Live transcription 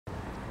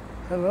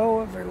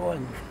Hello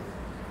everyone.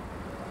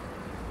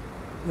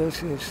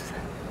 This is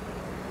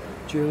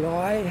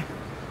July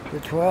the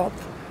 12th,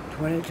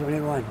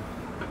 2021.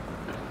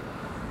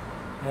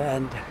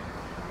 And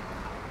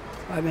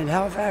I'm in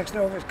Halifax,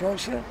 Nova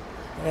Scotia,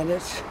 and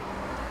it's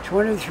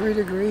 23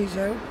 degrees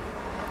out.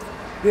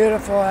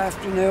 Beautiful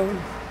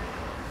afternoon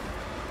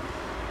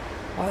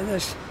on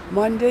this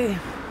Monday,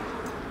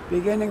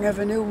 beginning of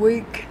a new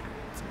week.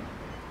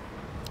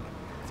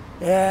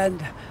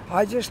 And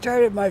I just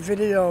started my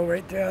video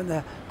right there on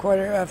the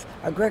corner of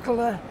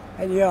Agricola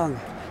and Yonge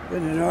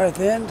in the north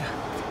end.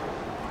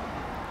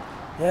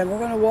 And we're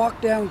going to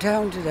walk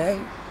downtown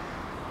today.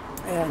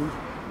 And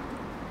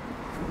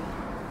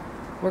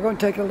we're going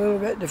to take a little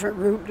bit different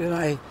route than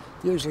I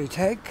usually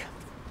take.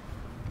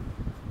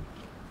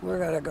 We're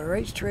going to go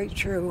right straight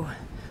through,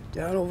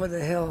 down over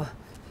the hill,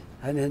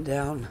 and then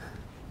downtown.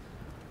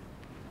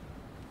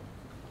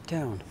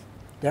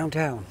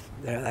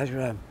 There, that's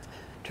what I'm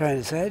trying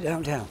to say,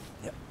 downtown.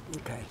 Yep,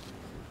 okay.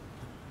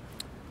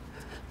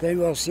 Then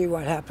we'll see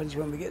what happens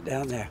when we get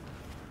down there.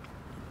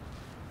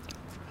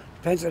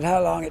 Depends on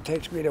how long it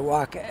takes me to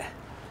walk it.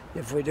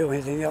 If we do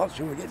anything else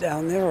when we get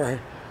down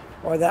there,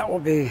 or that will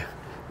be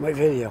my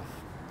video.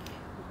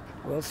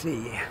 We'll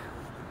see.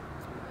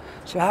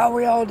 So how are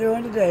we all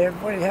doing today?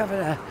 Everybody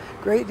having a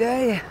great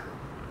day?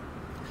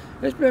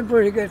 It's been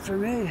pretty good for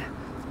me.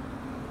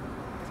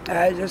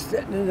 I just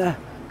sitting in a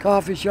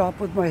coffee shop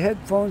with my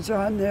headphones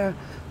on there,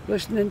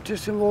 listening to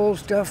some old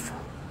stuff.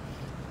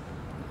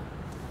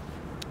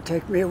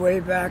 Take me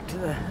way back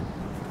to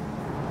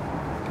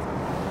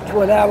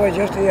when I was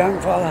just a young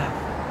fella.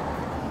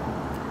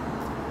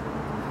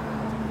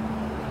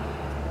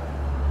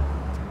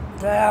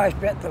 So I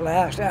spent the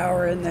last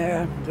hour in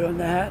there doing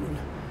that and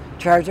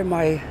charging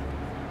my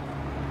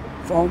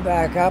phone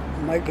back up,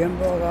 my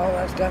gimbal and all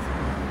that stuff.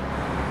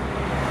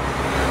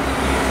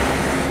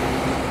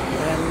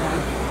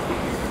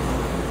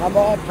 And I'm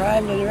all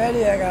primed and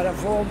ready. I got a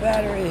full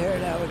battery here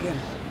now again.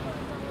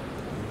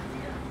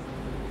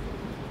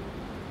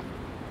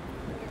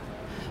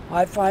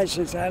 I find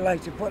since I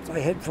like to put my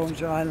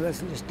headphones on and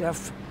listen to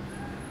stuff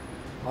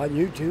on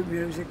YouTube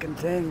music and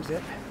things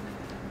that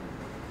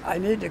I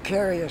need to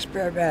carry a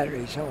spare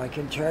battery so I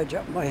can charge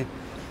up my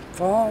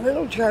phone.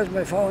 It'll charge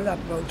my phone up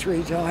about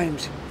 3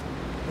 times.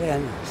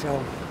 And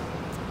so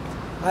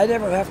I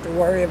never have to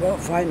worry about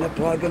finding a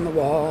plug in the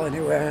wall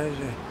anywhere,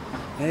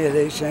 any of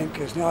these things,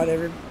 because not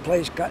every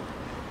place got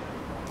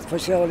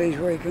facilities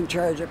where you can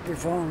charge up your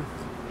phone.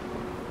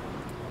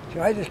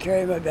 So I just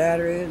carry my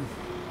battery and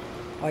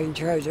I can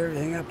charge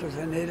everything up as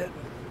I need it.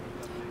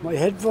 My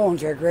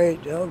headphones are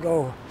great. They'll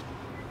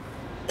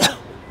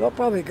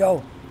probably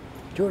go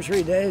 2 or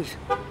 3 days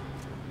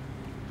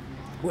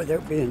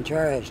without being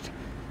charged.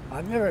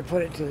 I've never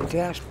put it to the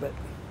test, but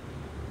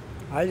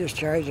I just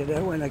charge it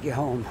out when I get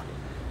home.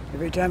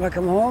 Every time I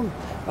come home,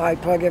 I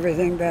plug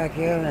everything back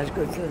in, and that's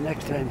good for the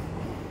next time.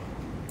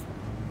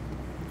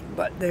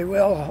 But they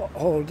will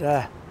hold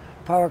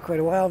power quite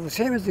a while. The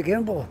same as the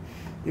gimbal.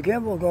 The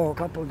gimbal will go a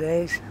couple of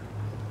days.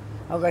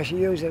 Unless you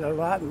use it a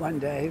lot in one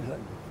day, but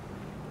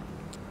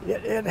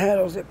it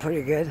handles it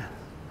pretty good.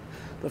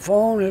 The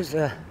phone is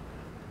the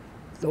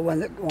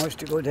one that wants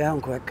to go down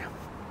quick.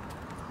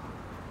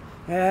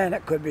 And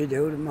it could be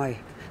due to my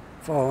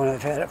phone.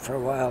 I've had it for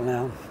a while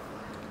now.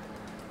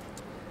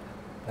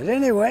 But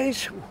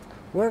anyways,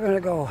 we're going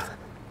to go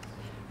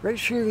right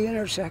through the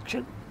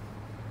intersection.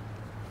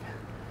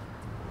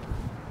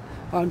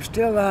 I'm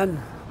still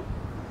on...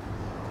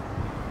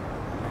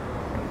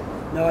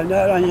 No, I'm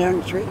not on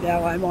Yonge Street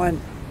now. I'm on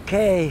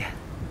K.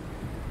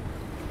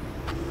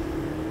 I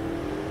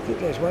think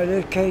that's what it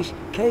is,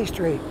 K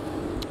Street.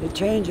 It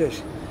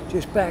changes.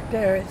 Just back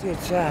there, it's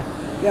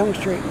Yonge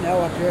Street. Now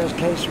up here is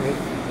K Street.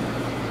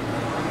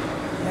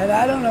 And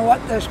I don't know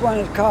what this one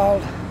is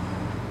called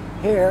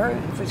here,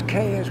 if it's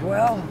K as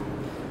well.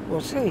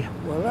 We'll see.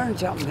 We'll learn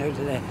something here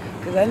today.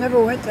 Because I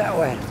never went that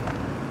way.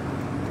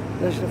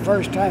 This is the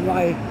first time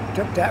I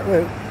took that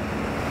route.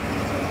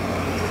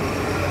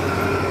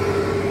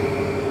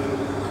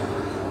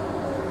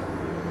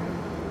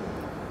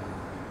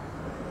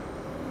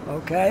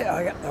 Okay,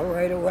 I got the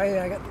right of way,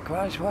 I got the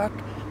crosswalk,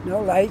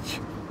 no lights.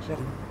 So.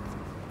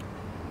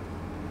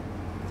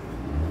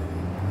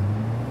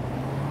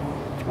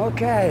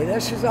 Okay,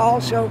 this is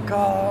also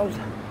called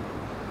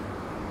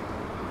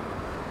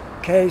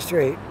K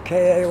Street,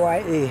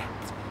 K-A-Y-E,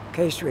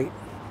 K Street.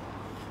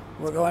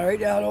 We're going right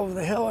down over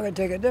the hill. We're going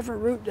to take a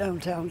different route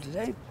downtown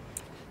today.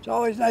 It's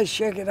always nice to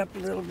shake it up a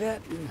little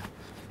bit. And,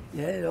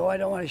 you know, I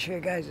don't want to show you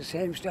guys the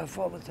same stuff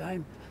all the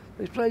time.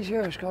 This place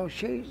here is called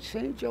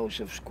St.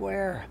 Joseph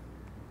Square.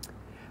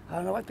 I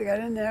don't know what they got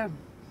in there.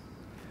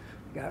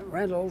 Got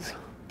rentals.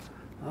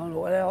 I don't know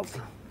what else.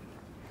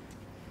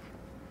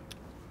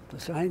 The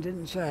sign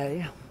didn't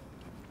say.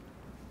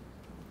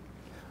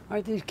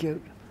 Aren't these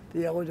cute? The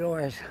yellow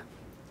doors.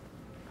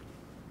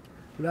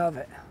 Love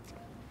it.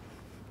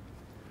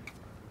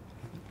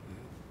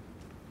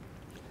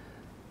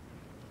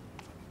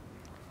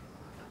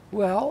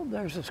 Well,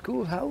 there's a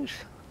schoolhouse.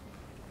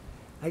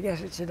 I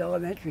guess it's an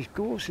elementary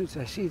school since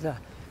I see the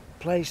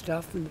play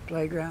stuff in the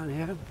playground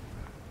here.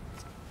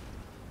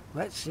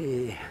 Let's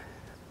see.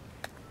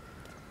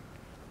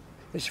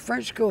 It's a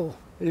French school.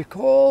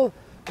 Ecole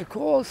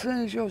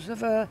Saint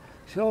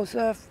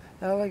Joseph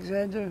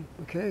Alexander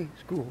McKay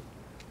School.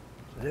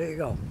 So there you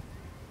go.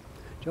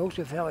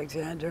 Joseph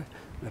Alexander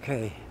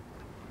McKay.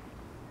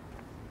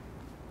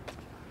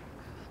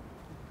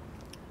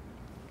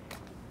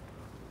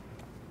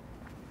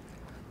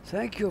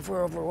 Thank you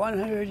for over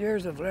 100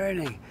 years of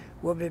learning.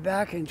 We'll be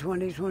back in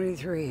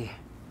 2023.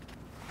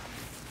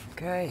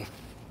 Okay.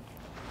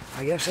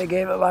 I guess they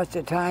gave it lots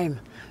of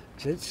time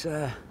since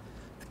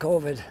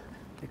COVID.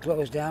 They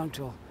closed down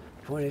till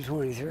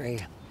 2023.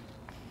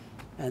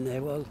 And they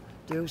will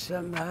do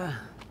some,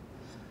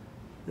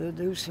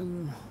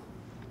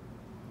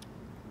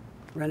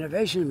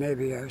 renovation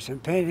maybe, or some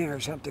painting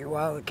or something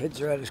while the kids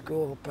are out of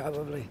school,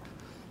 probably.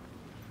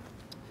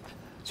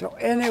 So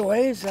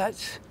anyways,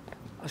 that's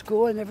a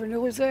school I never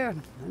knew was there.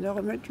 An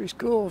elementary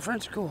school, a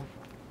French school.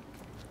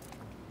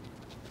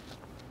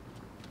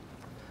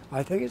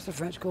 I think it's the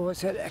French school. It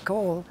said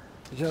Ecole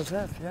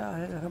Joseph.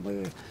 Yeah,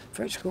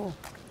 French school.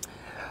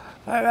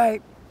 All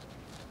right.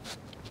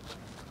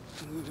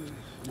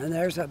 And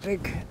there's a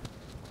big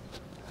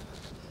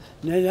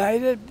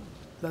United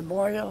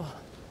Memorial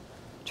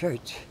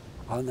Church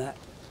on that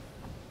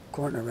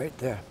corner right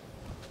there.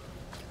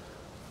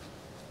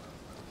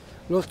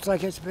 Looks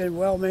like it's been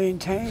well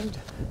maintained.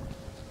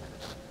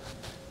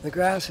 The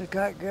grass has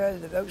got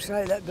good. The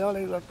outside of that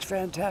building looks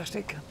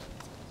fantastic.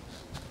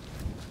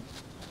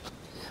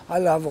 I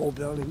love old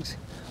buildings,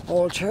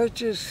 old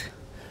churches,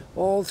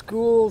 old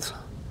schools,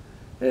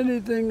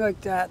 anything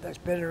like that that's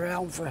been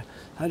around for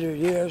 100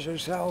 years or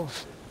so.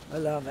 I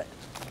love it.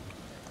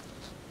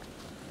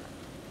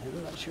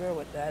 I'm not sure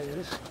what that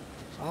is.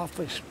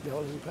 Office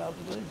building,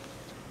 probably.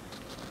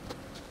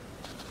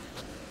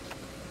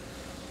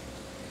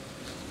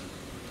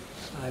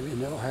 I'm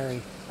in no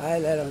hurry. I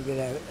let them get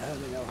out.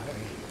 I'm in no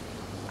hurry.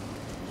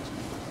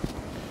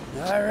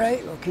 All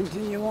right, we'll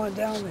continue on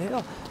down the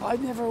hill.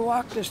 I've never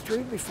walked this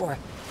street before.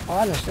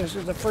 Honest, this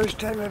is the first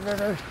time I've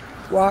ever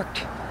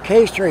walked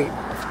K Street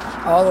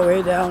all the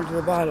way down to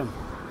the bottom.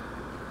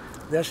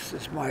 This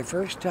is my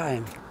first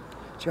time.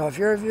 So if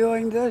you're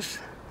viewing this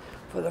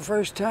for the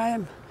first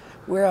time,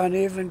 we're on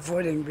even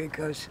footing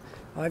because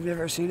I've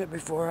never seen it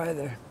before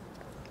either.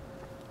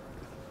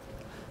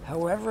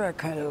 However, I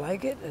kind of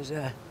like it as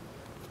a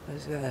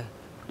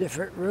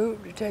different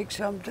route to take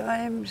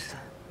sometimes,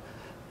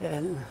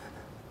 and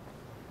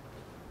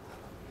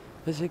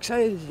it's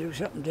exciting to do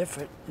something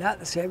different, not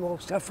the same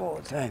old stuff all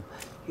the time.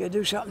 You gotta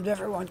do something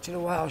different once in a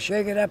while,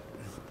 shake it up.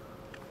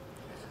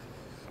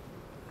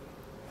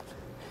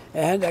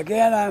 And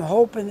again, I'm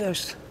hoping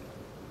this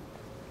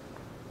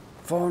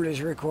phone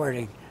is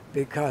recording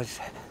because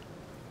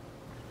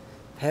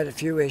I had a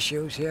few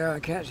issues here. I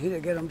can't seem to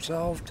get them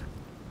solved.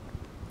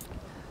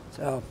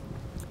 So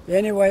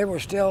anyway, we're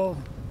still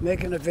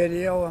making a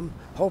video. I'm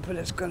hoping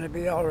it's going to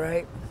be all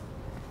right.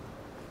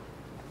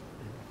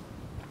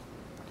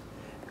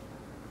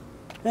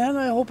 And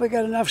I hope I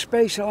got enough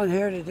space on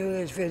here to do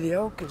this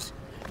video because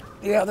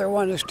the other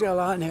one is still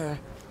on here.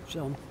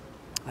 So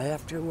I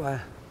have to,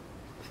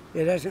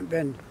 it hasn't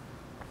been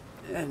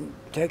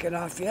taken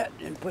off yet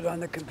and put on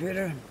the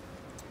computer.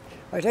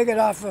 I take it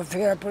off of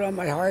here, put on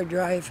my hard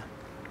drive.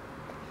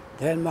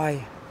 Then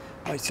my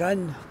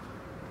son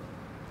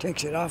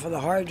takes it off of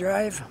the hard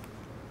drive,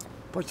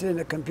 puts it in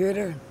the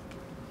computer,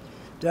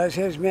 does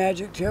his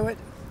magic to it,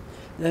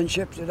 then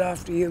ships it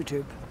off to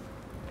YouTube.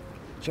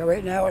 So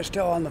right now it's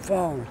still on the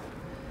phone.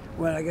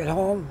 When I get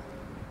home,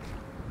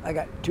 I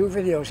got 2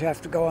 videos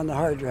have to go on the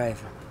hard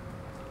drive.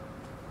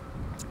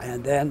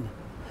 And then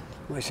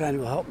my son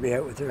will help me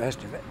out with the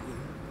rest of it.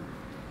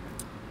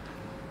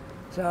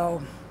 So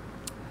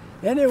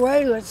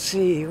anyway, let's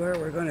see where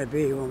we're going to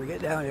be when we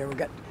get down here. We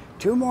got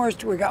 2 more.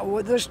 We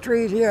got this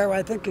street here,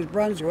 I think is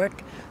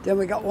Brunswick. Then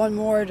we got 1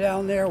 more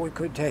down there we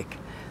could take.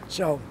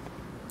 So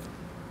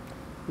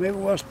maybe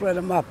we'll split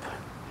them up.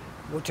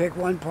 We'll take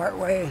one part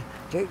way,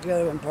 take the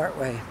other one part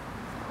way.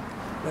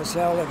 That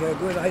sound like a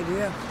good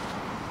idea?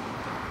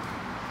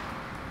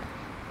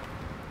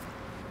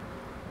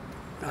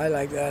 I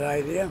like that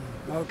idea.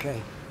 Okay,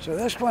 so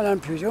this one I'm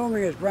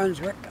presuming is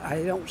Brunswick.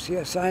 I don't see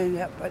a sign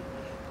yet, but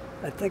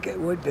I think it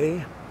would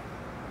be.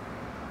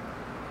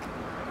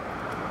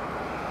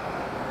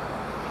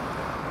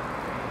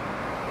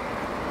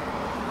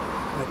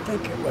 I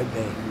think it would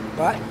be,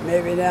 but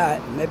maybe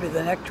not. Maybe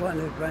the next one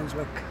is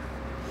Brunswick.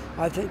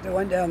 I think the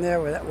one down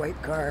there with that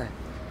white car,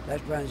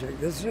 that's Brunswick.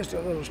 This is just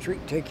a little street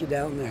to take you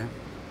down there.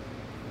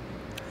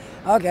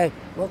 Okay,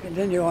 we'll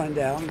continue on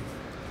down,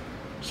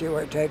 see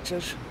where it takes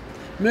us.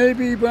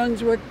 Maybe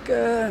Brunswick,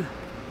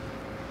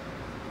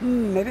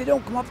 maybe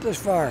don't come up this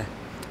far.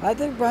 I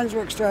think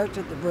Brunswick starts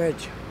at the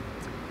bridge.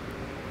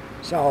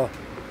 So,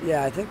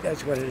 yeah, I think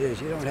that's what it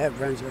is. You don't have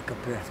Brunswick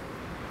up here.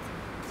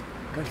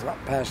 Goes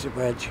up past the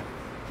bridge.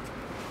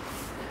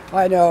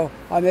 I know,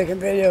 I'm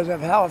making videos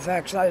of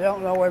Halifax and I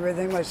don't know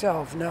everything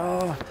myself.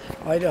 No,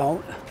 I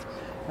don't.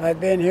 I've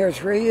been here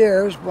 3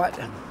 years, but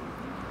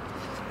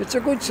it's a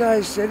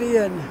good-sized city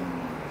and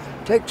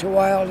it takes a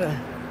while to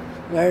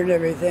learn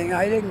everything.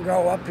 I didn't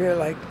grow up here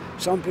like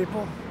some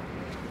people.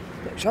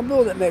 Some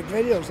people that make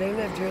videos, they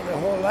lived here their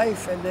whole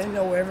life and they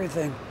know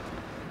everything.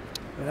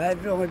 But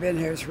I've only been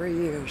here 3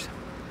 years.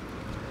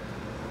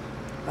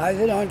 I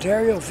was in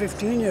Ontario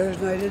 15 years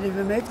and I didn't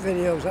even make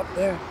videos up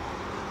there.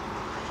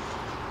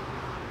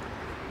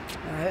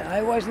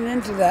 I wasn't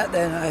into that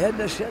then.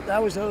 I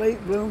was a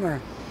late bloomer.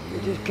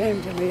 It just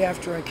came to me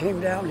after I came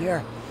down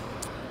here.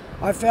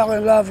 I fell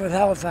in love with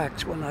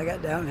Halifax when I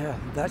got down here.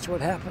 That's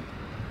what happened.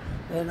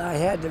 And I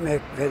had to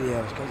make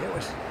videos because it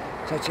was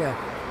such a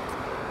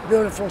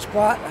beautiful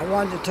spot. I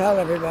wanted to tell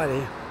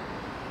everybody.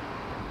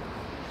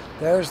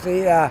 There's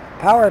the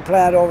power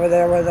plant over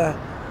there where the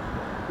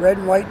red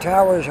and white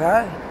towers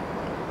are.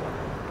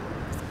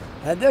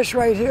 And this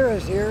right here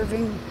is the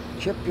Irving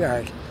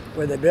shipyard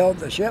where they build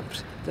the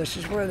ships. This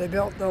is where they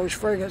built those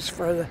frigates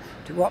to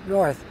go up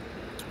north,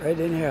 right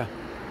in here.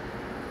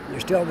 They're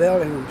still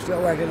building them,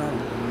 still working on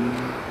them.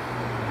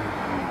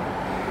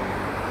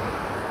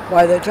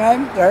 By the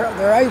time,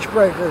 they're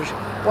icebreakers.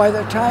 By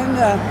the time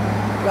the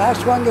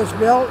last one gets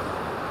built,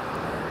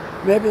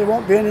 maybe there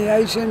won't be any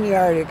ice in the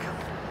Arctic.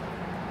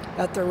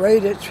 At the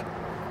rate it's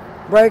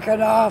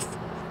breaking off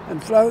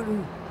and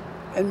floating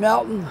and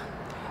melting,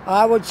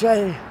 I would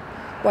say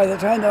by the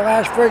time the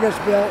last frigate's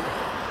built,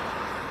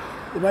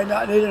 you might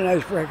not need an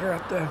icebreaker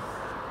up there.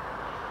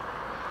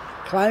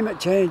 Climate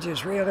change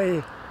is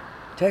really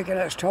taking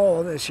its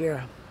toll this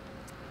year.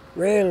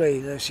 Really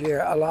this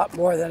year, a lot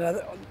more than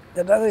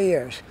other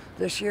years.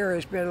 This year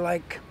has been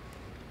like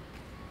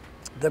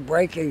the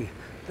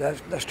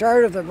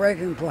start of the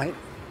breaking point.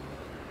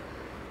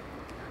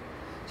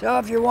 So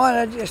if you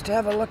want to just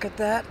have a look at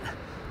that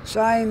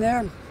sign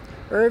there,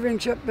 Irving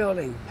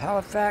Shipbuilding,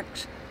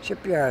 Halifax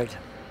Shipyard,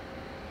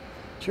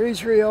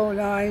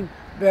 3309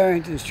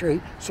 Barrington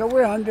Street. So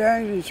we're on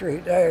Barrington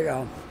Street. There you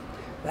go.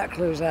 That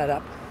clears that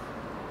up.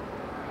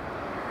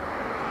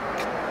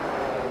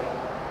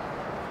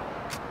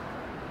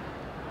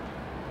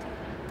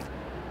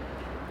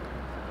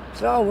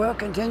 So we'll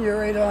continue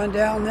right on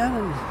down then.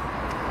 And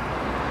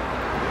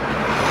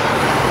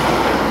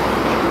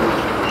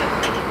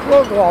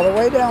we'll go all the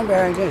way down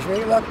Barrington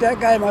Street. Look, that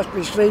guy must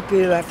be sleepy.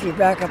 He left his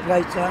backup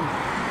lights on.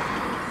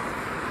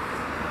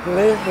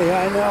 Believe me,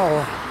 I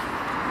know.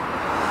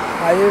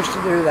 I used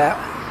to do that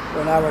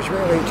when I was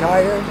really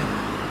tired.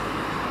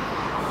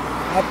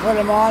 I put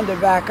them on to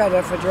back out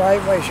of a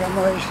driveway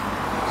somewhere,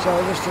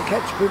 so just to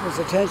catch people's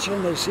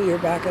attention, they see you're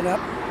backing up.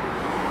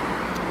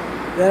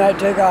 Then I'd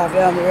take off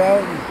down the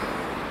road, and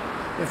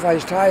if I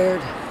was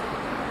tired,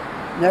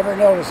 never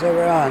noticed they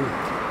were on.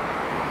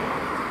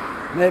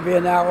 Maybe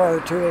an hour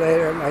or two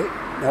later, I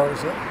might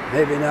notice it,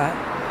 maybe not.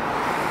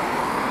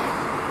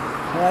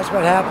 So that's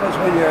what happens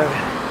when you're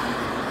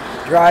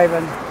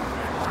driving.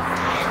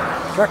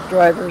 Truck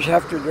drivers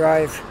have to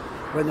drive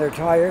when they're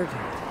tired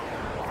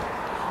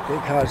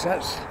because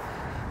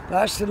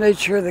that's the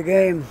nature of the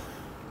game.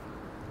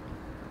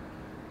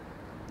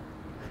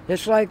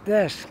 It's like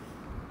this.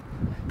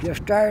 You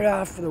start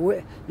off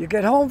you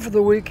get home for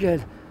the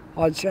weekend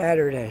on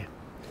Saturday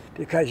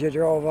because you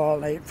drove all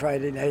night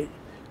Friday night.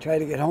 Try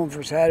to get home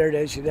for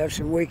Saturday so you'd have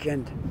some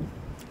weekend.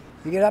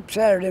 You get up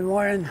Saturday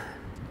morning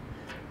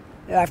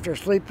after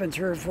sleeping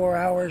 3 or 4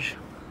 hours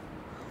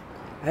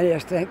and you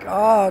just think,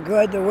 oh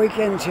good, the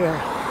weekend's here.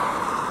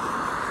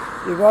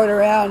 You go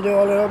around, do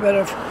a little bit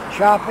of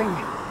shopping.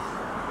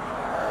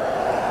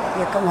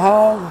 You come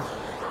home.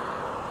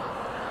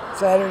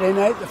 Saturday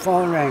night, the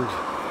phone rings.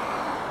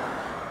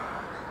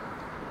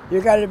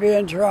 You got to be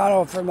in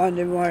Toronto for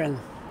Monday morning.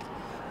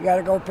 You got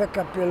to go pick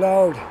up your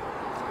load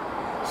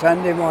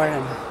Sunday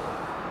morning.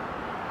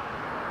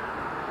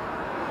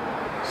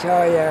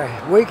 So your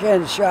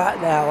weekend's shot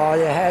now. All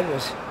you had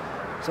was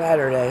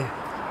Saturday.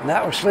 And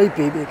that was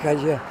sleepy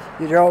because you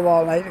drove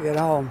all night to get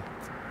home.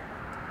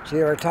 So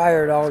you were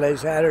tired all day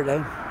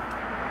Saturday.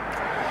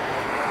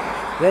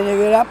 Then you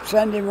get up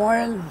Sunday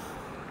morning,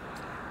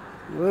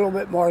 a little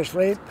bit more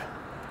sleep,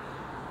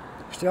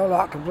 still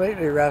not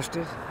completely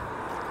rested.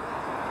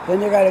 Then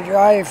you got to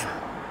drive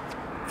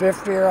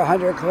 50 or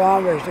 100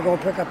 kilometers to go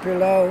pick up your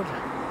load.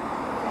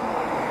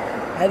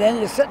 And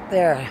then you sit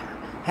there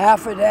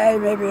half a day,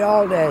 maybe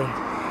all day,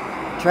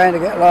 trying to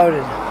get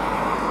loaded.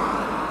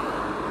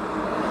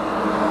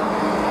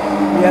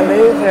 You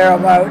leave there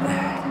about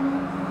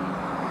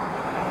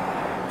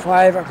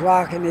 5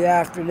 o'clock in the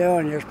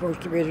afternoon. You're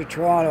supposed to be to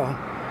Toronto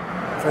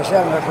for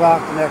 7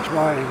 o'clock the next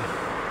morning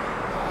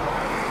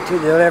to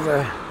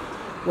deliver,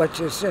 which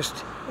is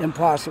just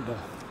impossible.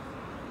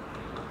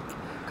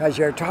 Because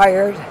you're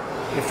tired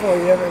before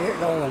you ever get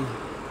going.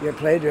 You're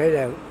played right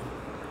out.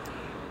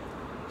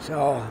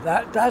 So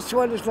that's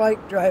what it's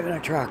like driving a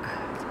truck.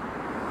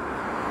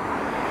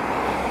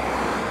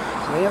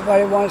 So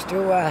anybody wants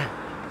to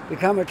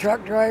become a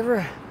truck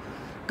driver,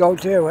 go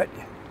to it.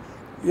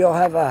 You'll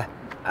have an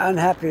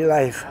unhappy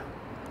life.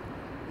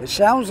 It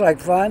sounds like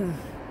fun.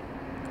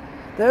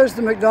 There's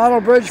the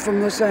McDonald Bridge from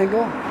this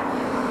angle.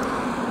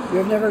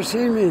 You've never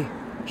seen me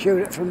shoot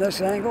it from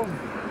this angle,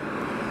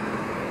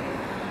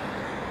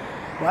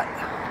 but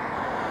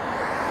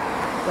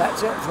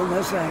that's it from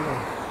this angle.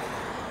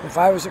 If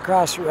I was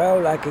across the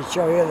road, I could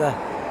show you the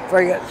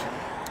frigates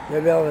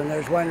they're building.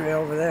 There's one right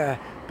over there,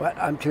 but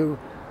I'm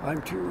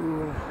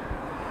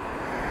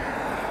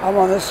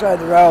on this side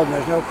of the road and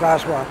there's no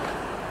crosswalk.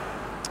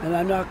 And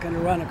I'm not going to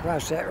run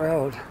across that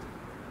road,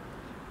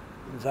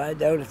 because I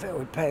doubt if it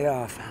would pay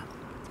off.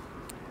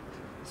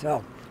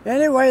 So,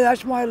 anyway,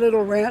 that's my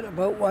little rant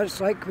about what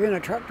it's like being a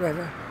truck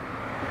driver.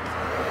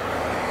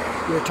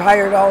 You're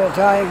tired all the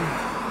time,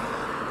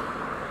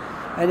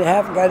 and you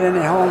haven't got any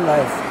home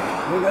life.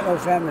 You've got no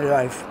family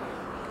life.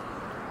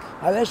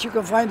 Unless you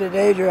can find a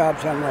day job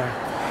somewhere,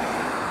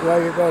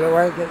 where you go to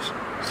work at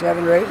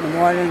 7 or 8 in the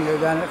morning, you're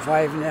done at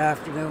 5 in the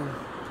afternoon.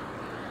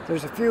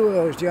 There's a few of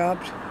those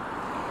jobs.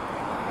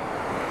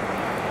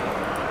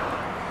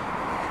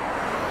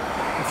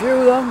 A few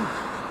of them,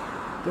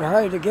 they're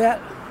hard to get,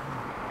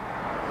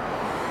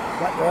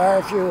 but there are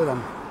a few of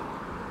them.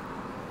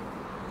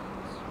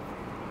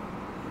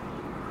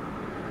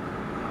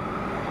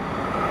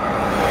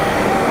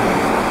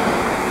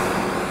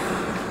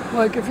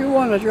 Like if you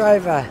want to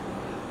drive a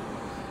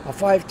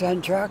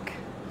 5-ton truck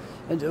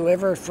and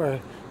deliver for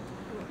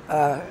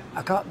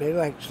a company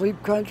like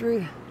Sleep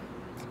Country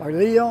or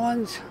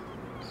Leon's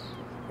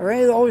or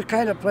any of those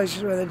kind of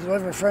places where they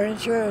deliver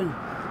furniture and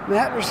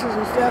mattresses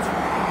and stuff,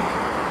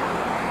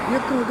 you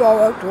can go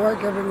out to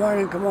work every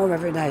morning and come home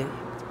every night.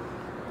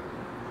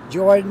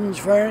 Jordan's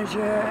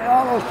Furniture,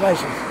 all those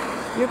places.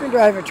 You can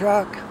drive a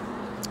truck,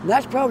 and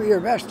that's probably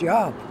your best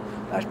job.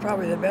 That's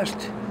probably the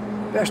best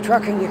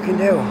trucking you can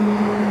do.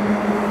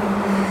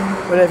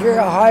 But if you're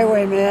a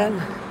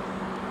highwayman,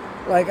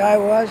 like I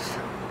was,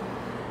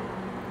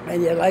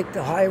 and you like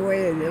the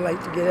highway and you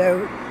like to get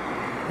out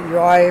and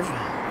drive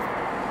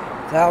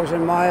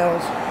 1,000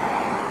 miles,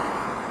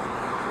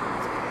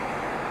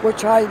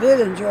 which I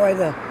did enjoy,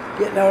 the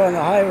getting out on the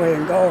highway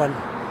and going.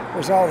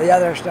 Was all the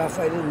other stuff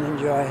I didn't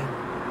enjoy.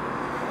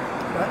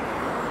 But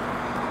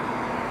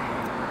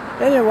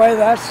anyway,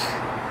 that's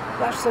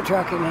the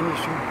trucking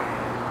industry,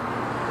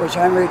 which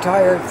I'm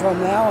retired from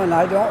now, and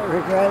I don't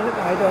regret it.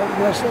 I don't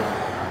miss it.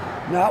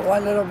 Not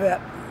one little bit.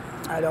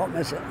 I don't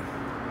miss it.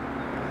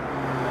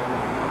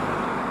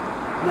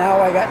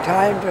 Now I got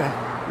time to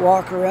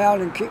walk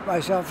around and keep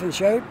myself in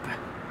shape,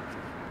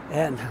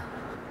 and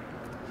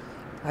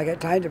I got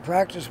time to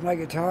practice my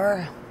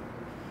guitar.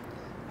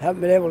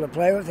 Haven't been able to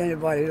play with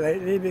anybody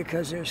lately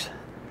because there's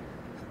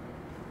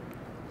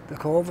the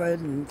COVID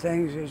and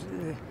things.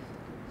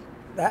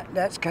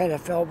 That's kind of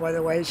fell by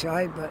the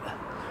wayside, but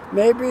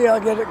maybe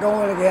I'll get it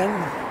going again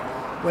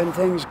when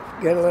things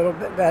get a little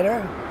bit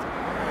better.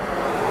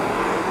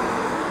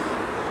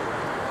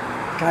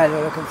 Kind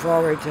of looking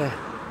forward to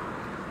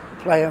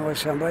playing with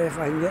somebody if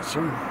I can get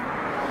some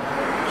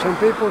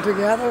people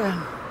together.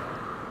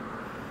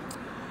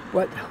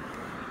 But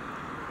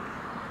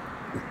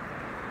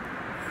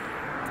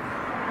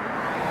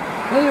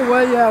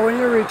anyway, yeah, when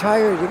you're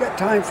retired, you got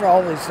time for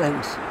all these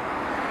things.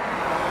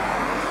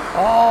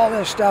 All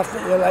this stuff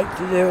that you like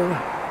to do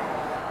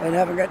and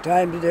haven't got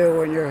time to do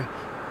when you're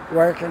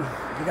working.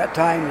 You got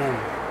time then.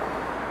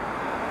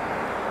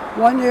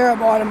 One year I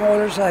bought a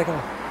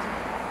motorcycle.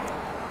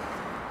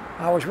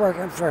 I was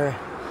working for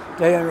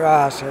Day and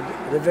Ross, a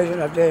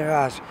division of Day and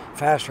Ross,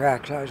 Fast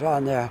Tracks. I was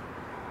on there.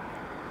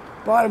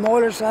 Bought a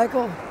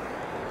motorcycle,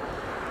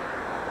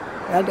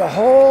 and the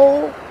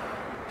whole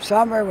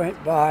summer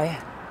went by.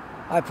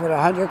 I put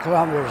 100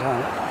 kilometers on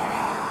it.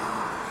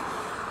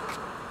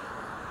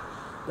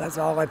 That's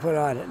all I put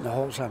on it in the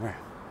whole summer.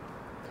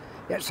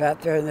 It sat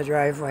there in the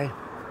driveway.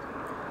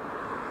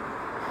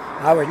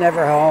 I was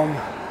never home,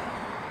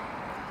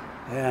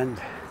 and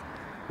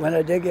when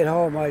I did get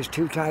home, I was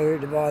too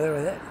tired to bother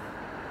with it.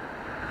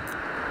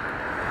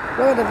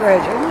 Look at the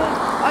bridge.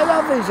 I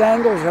love these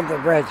angles of the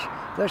bridge.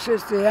 This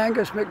is the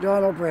Angus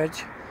MacDonald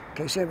Bridge, in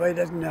case anybody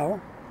doesn't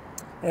know.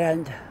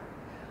 And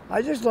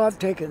I just love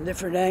taking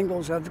different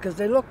angles of it because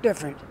they look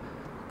different.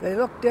 They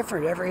look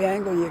different. Every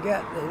angle you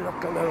get, they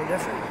look a little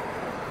different.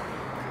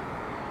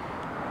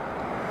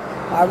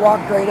 I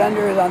walked right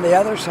under it on the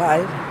other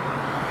side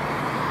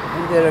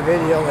and did a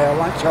video there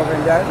once over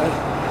in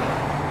Dartmouth.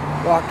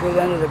 Walked right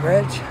under the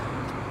bridge.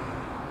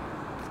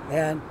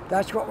 And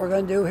that's what we're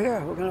going to do here.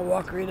 We're going to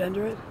walk right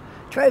under it.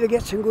 Try to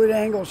get some good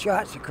angle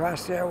shots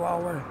across there while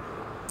we're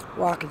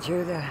walking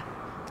through there.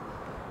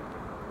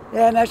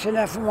 Yeah, and that's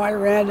enough of my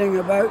ranting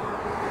about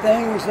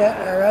things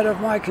that are out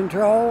of my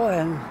control.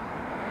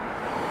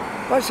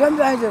 But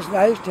sometimes it's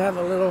nice to have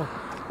a little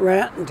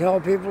rant and tell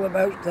people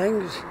about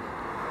things,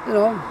 you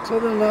know, so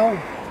they'll know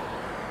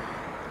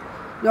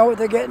what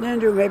they're getting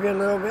into maybe a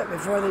little bit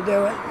before they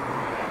do it.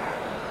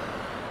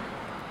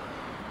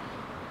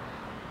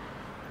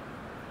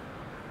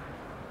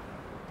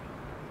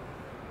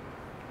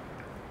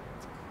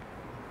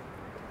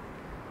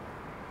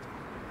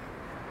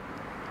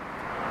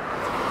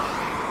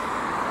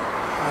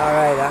 All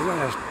right, I'm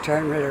going to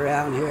turn right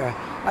around here.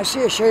 I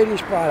see a shady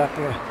spot up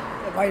here.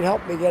 It might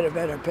help me get a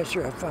better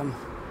picture if I'm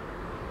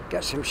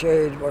get some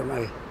shade where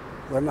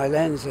my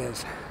lens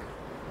is.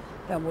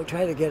 And we'll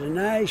try to get a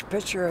nice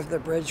picture of the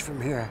bridge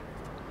from here.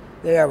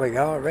 There we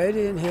go, right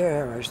in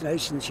here. It's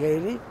nice and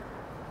shady.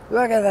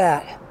 Look at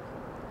that.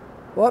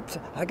 Whoops,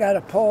 I got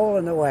a pole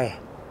in the way.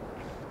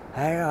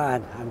 Hang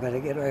on, I'm going to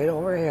get right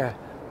over here.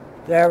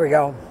 There we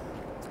go.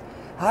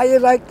 How you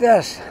like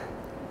this?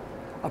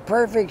 A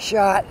perfect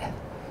shot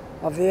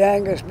of the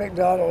Angus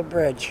MacDonald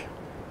Bridge.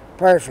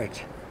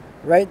 Perfect.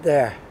 Right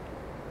there.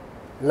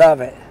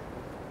 Love it.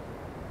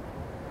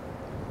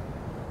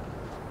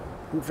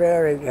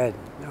 Very good.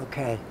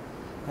 Okay.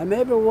 And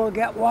maybe we'll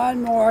get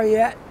one more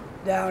yet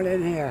down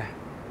in here.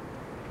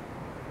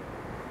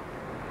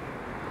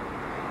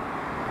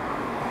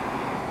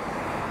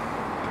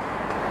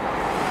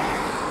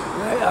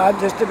 Right, I'm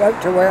just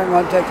about to where I'm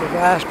going to take the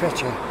last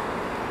picture.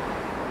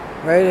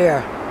 Right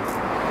here.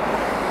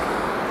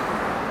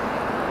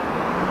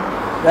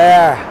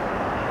 There.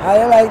 How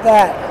you like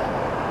that?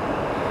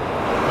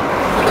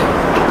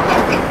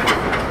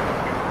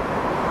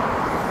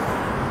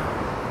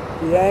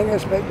 The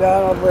Angus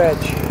MacDonald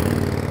Bridge.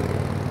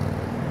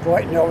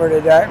 Pointing over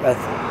to Dartmouth.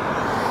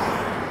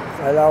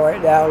 If I lower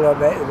it down a little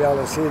bit, you'll be able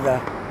to see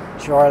the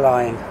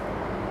shoreline.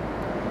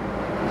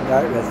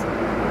 Dartmouth.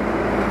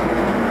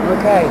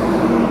 Okay.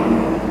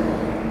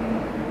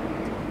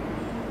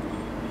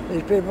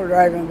 These people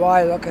driving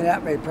by looking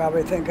at me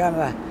probably think I'm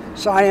a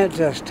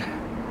scientist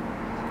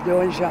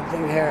doing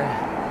something here.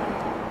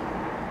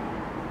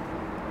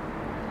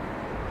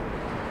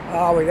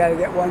 Oh, we got to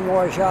get one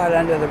more shot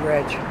under the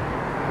bridge.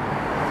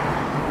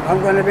 I'm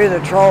going to be the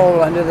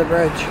troll under the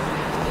bridge.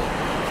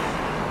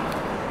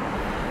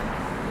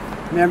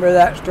 Remember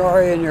that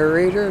story in your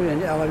reader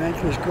in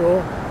elementary school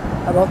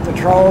about the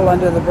troll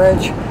under the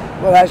bridge?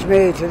 Well, that's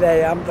me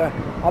today. I'm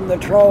the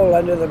troll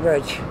under the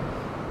bridge.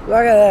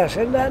 Look at this.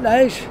 Isn't that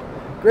nice?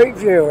 Great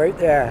view right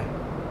there.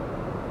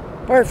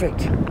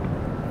 Perfect.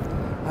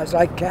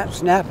 I can't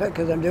snap it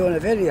because I'm doing a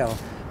video,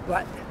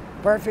 but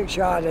perfect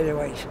shot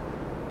anyways.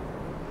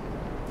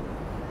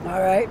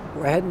 All right,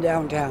 we're heading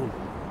downtown.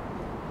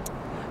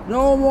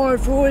 No more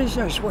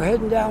foolishness. We're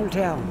heading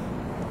downtown.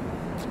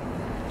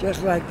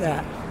 Just like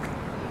that.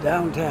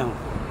 Downtown.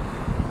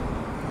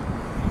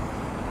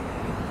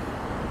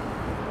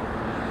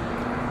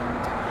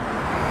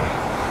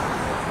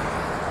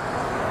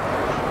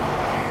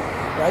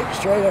 Right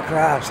straight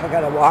across. I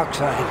got a walk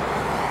sign.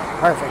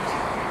 Perfect.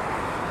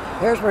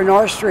 Here's where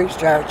North Street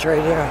starts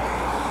right here.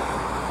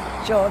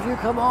 So if you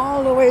come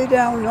all the way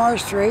down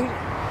North Street,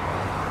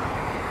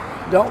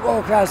 don't go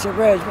across the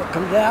bridge, but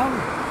come down,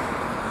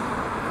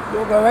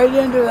 you'll go right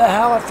into the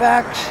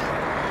Halifax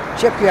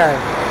shipyard.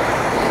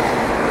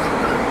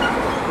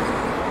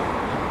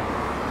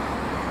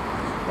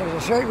 There's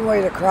a certain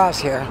way to cross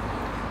here.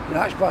 You're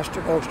not supposed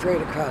to go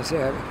straight across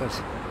here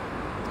because,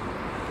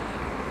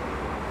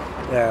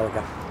 there we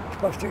go. You're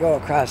supposed to go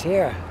across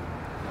here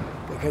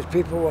because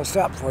people will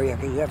stop for you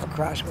because you have a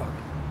crosswalk.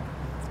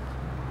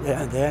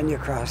 Yeah, and then you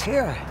cross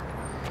here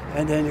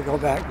and then you go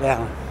back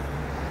down.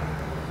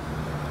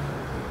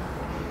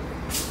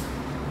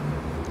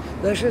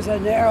 This is a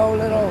narrow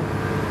little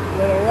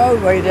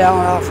roadway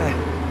down off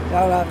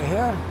of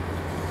here.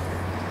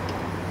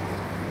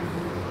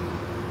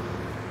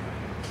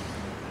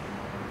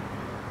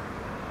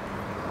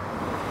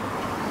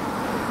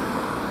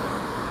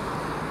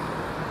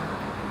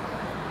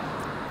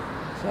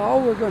 So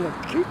we're going to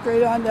keep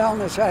right on down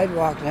the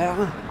sidewalk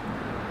now.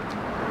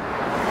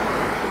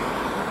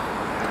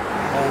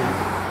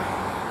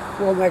 And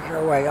we'll make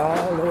our way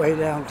all the way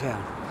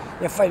downtown.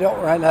 If I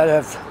don't run out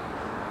of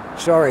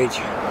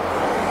storage.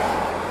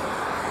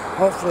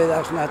 Hopefully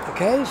that's not the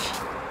case.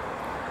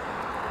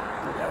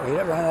 We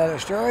don't run out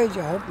of storage,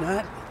 I hope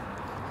not.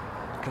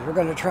 Because we're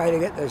going to try to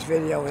get this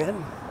video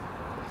in.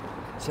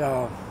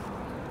 So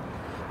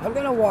I'm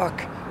going to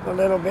walk a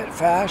little bit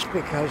fast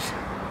because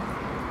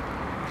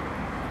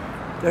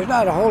there's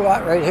not a whole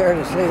lot right here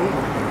to see.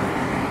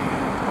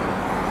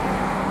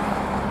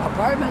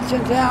 Apartments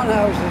and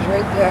townhouses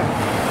right there.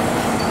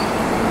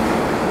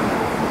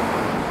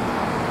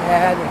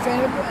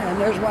 And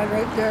there's one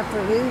right there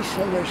for lease,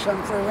 and there's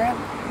some for rent.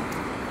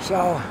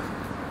 So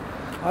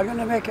I'm going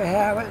to make a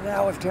habit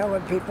now of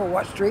telling people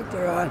what street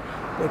they're on,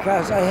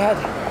 because I had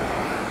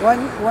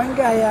one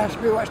guy asked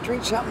me what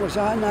street something was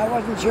on, and I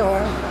wasn't sure.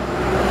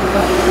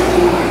 But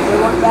we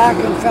went back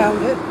and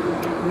found it,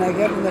 and I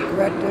gave him the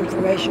correct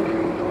information.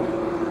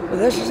 But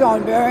this is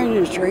on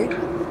Barrington Street,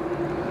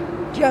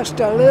 just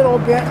a little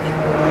bit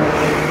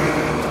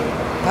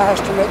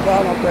past the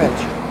MacDonald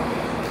Bridge,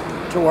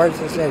 towards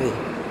the city.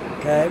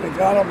 Okay,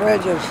 MacDonald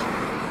Bridge is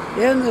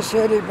in the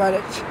city, but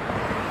it's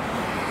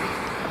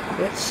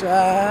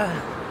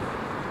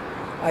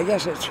I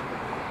guess it's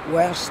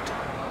west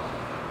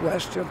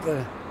of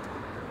the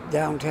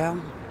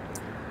downtown.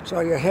 So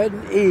you're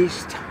heading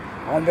east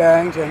on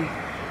Barrington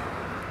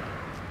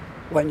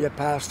when you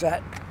pass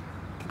that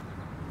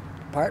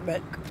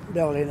apartment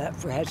building that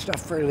had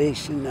stuff for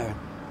lease in there.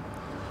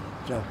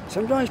 So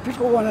sometimes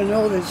people want to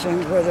know these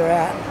things where they're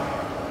at.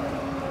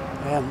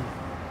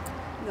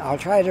 I'll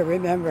try to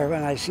remember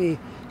when I see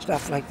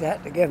stuff like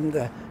that to give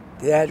them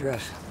the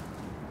address.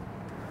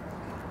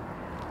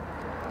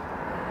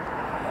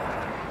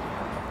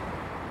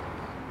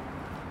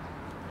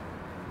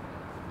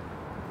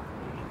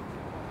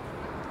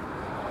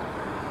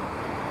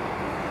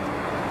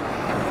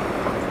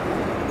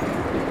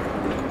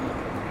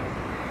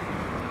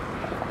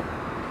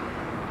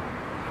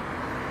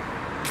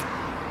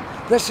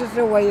 This is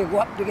the way you go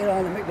up to get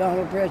on the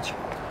McDonald Bridge.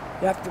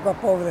 You have to go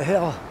up over the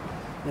hill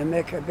and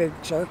make a big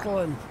circle,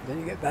 and then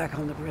you get back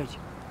on the bridge.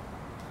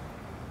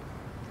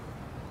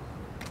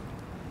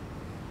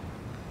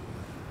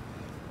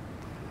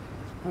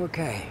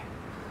 Okay.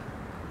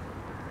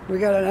 We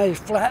got a nice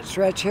flat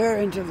stretch here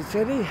into the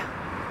city.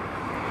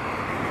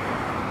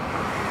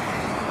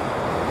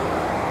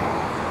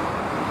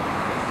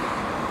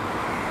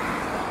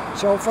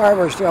 So far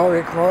we're still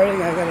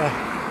recording. I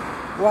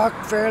gotta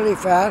walk fairly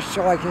fast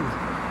so I can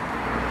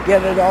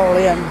get it all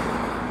in.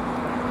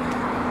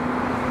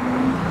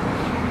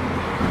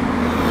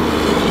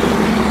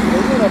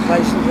 These little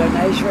places are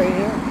nice right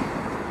here.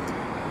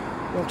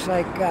 Looks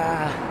like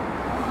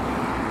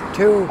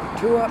two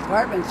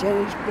apartments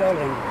in each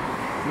building.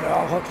 They're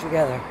all hooked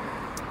together.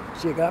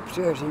 So you go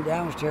upstairs and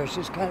downstairs.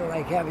 It's kind of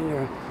like having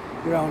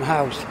your own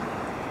house.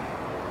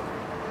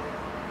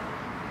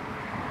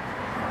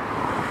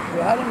 A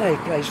lot of nice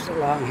places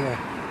along here.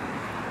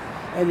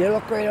 And you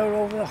look right out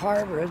over the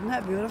harbor. Isn't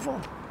that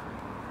beautiful?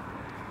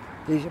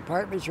 These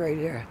apartments right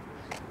here.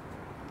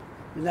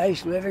 The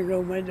nice living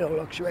room window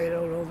looks right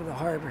out over the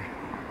harbor.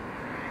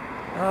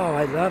 Oh,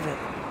 I love it.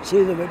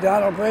 See the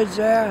McDonald Bridge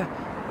there?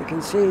 You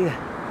can see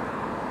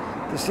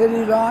the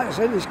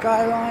city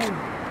skyline.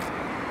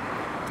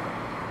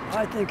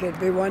 I think it'd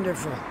be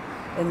wonderful.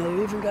 And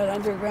they've even got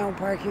underground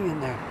parking in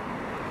there.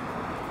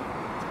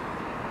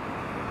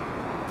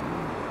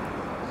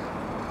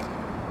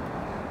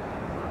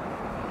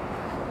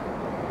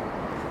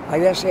 I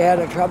guess they had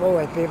a trouble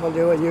with people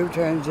doing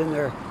U-turns in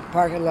their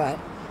parking lot.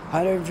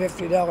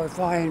 $150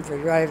 fine for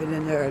driving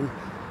in there and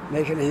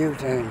making a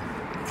U-turn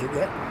if you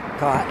get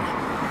caught.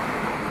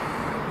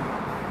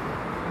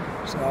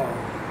 So,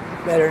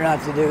 better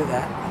not to do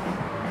that.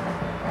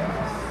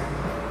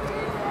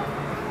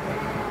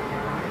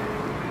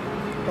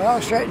 Well,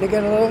 it's starting to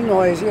get a little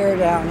noisier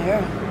down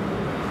here.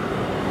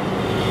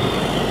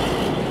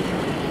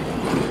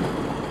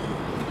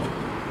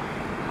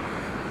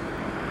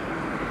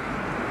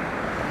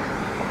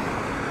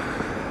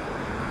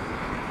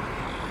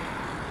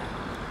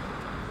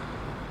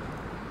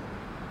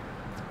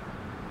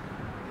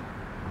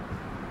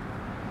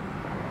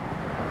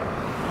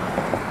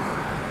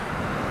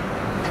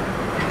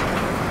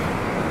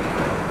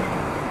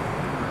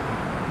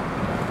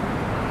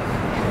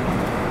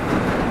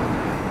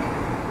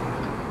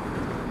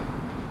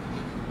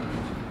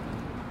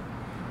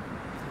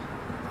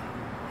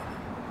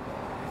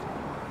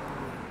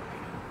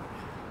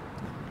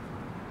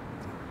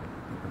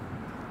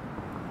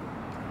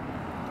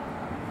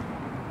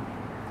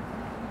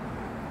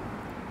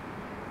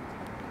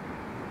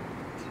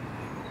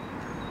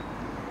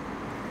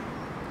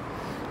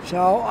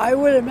 So I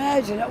would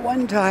imagine at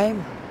one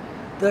time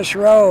this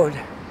road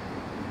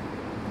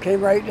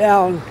came right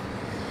down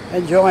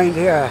and joined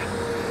here.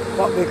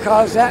 But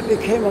because that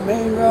became a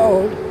main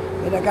road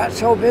and it got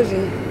so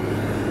busy,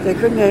 they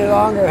couldn't any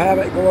longer have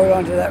it go out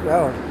onto that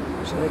road.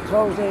 So they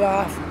closed it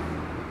off,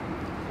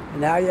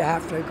 and now you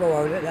have to go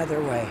out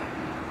another way.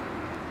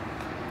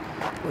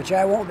 Which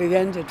I won't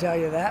begin to tell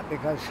you that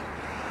because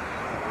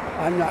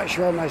I'm not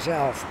sure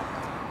myself.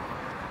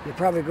 You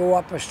probably go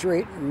up a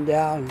street and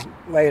down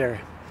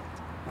later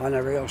on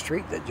a real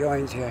street that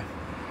joins here.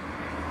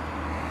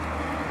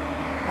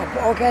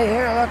 Okay,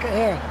 here, look at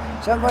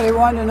here. Somebody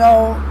wanted to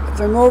know if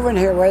they're moving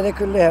here where they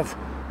could live.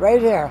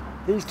 Right here,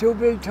 these two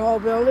big tall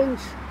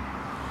buildings,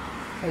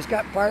 it's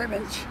got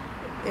apartments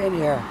in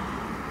here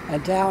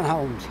and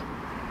townhomes.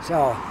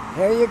 So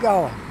here you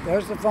go.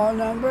 There's the phone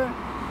number.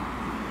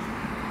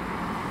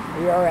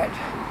 You're at,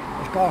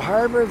 it's called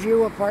Harbor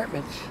View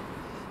Apartments.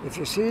 If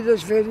you see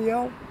this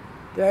video,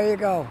 there you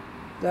go.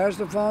 There's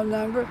the phone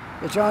number.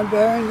 It's on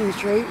Barrington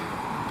Street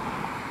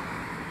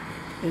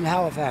in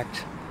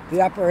Halifax, the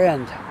upper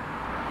end.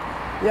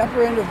 The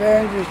upper end of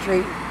Barrington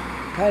Street,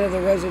 kind of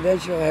the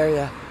residential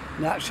area,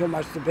 not so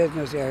much the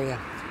business area.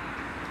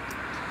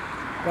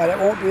 But it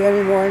won't be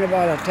any more than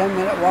about a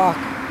 10-minute walk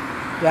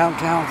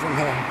downtown from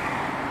here.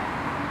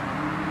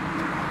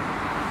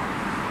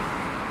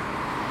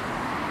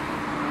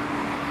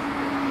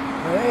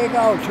 There you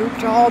go, two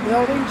tall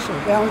buildings.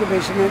 There's bound to be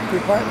some empty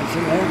apartments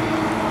in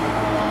there.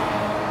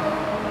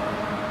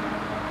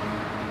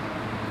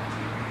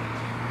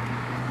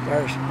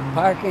 There's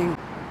parking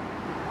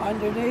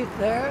underneath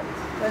there,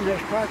 then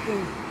there's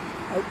parking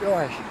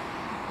outdoors.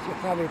 So you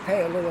probably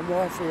pay a little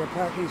more for your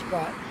parking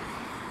spot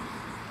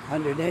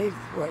underneath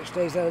where it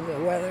stays out of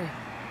the weather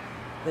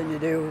than you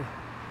do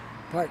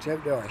parks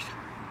outdoors.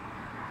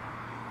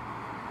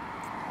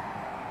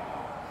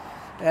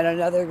 And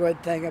another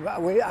good thing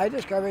about, I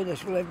discovered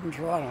this when I lived in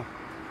Toronto.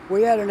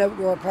 We had an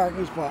outdoor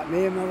parking spot.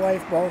 Me and my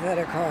wife both had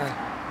a car.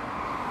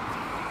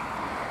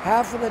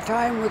 half of the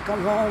time we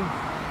come home,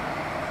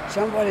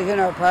 somebody's in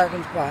our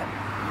parking spot.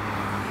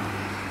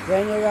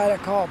 Then you gotta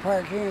call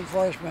parking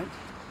enforcement.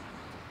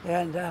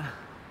 And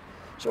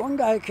so one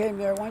guy came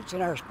there once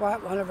in our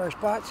spot, one of our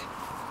spots,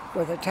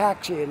 with a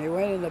taxi, and he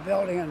went in the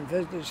building and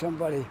visited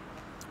somebody.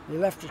 He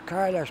left his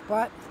car at our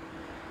spot.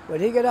 When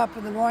he got up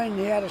in the morning,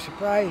 he had a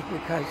surprise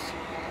because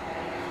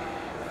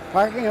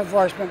parking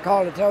enforcement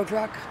called a tow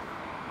truck,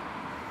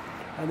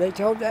 and they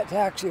towed that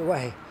taxi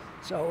away.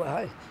 So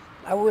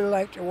I would have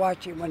liked to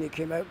watch him when he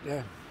came out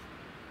there.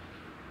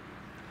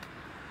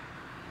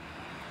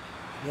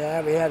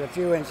 Yeah, we had a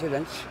few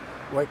incidents.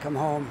 We come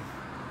home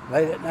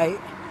late at night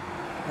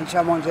and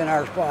someone's in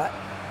our spot.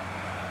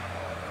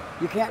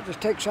 You can't just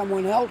take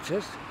someone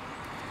else's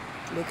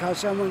because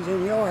someone's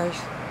in yours.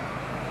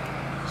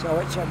 So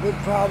it's a big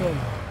problem.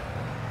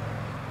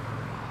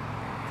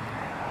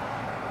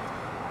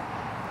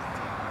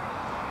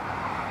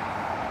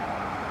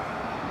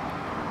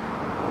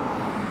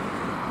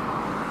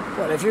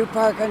 But if you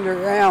park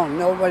underground,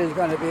 nobody's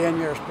going to be in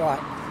your spot,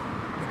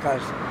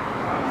 because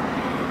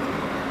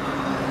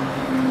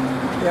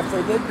if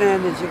they did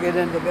manage to get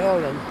in the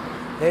building,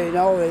 they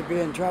know they'd be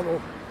in trouble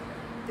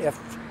if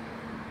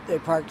they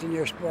parked in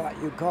your spot.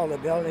 You'd call the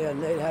building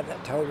and they'd have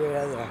that towed right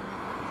out of there.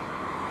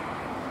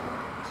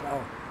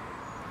 So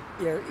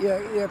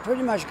you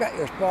pretty much got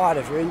your spot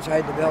if you're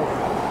inside the building.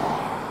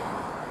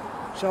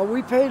 So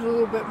we paid a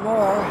little bit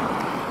more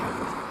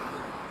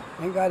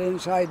and got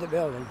inside the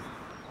building.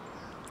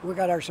 We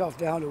got ourselves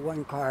down to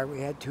one car. We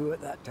had two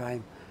at that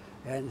time,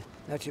 and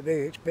that's a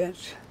big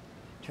expense,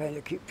 trying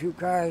to keep two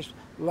cars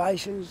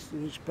licensed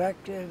and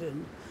inspected,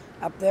 and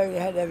up there you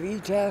had to have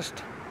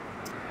e-test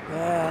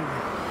and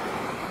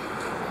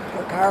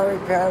the car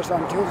repairs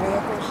on two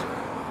vehicles.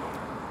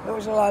 It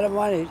was a lot of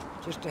money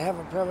just to have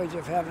the privilege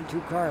of having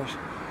two cars.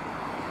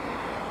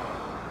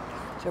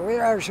 So we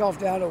got ourselves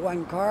down to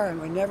one car, and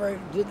we never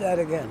did that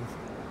again.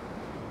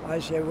 I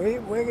said,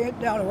 we get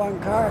down to one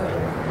car,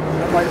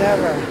 and we're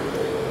never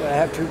going to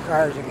have two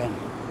cars again.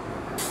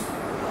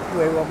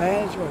 We will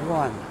manage with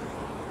one.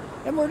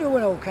 And we're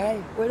doing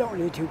okay. We don't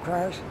need two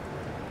cars.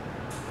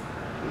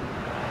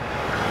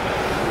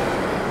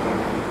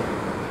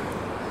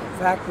 In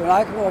fact, when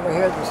I come over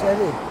here to the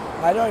city,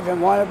 I don't even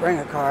want to bring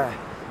a car.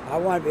 I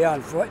want to be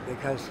on foot,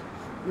 because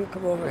you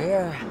come over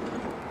here,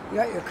 you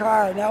got your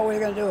car, now what are you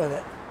going to do with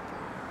it?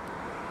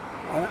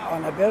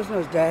 On a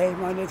business day,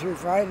 Monday through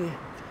Friday,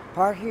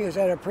 parking is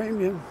at a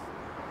premium.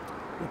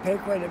 You pay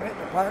quite a bit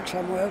to park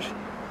somewhere,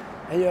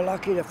 and you're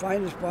lucky to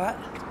find a spot.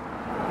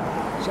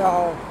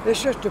 So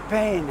it's just a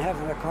pain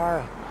having a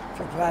car if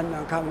you're planning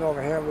on coming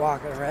over here,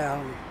 walking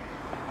around.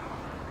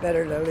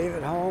 Better to leave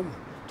it home.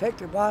 Take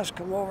the bus,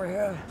 come over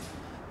here.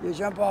 You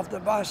jump off the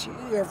bus,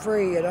 you're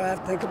free. You don't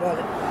have to think about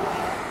it.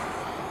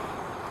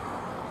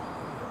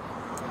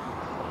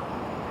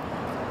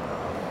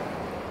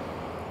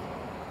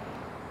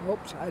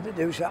 Oops, I had to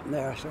do something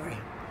there, sorry.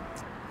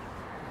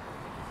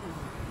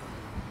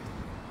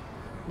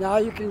 Now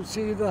you can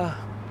see the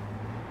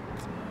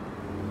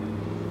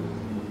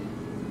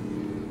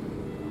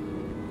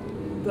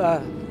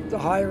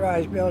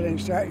high-rise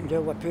buildings starting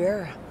to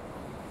appear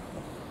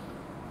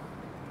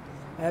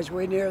as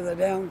we near the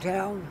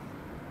downtown.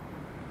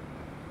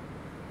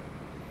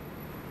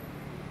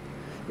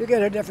 You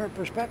get a different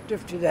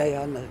perspective today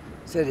on the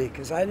city,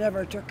 because I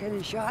never took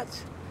any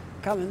shots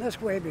coming this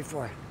way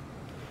before.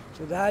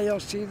 So now you'll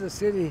see the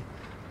city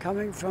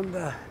coming from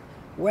the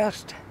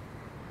west,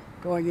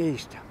 going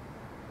east.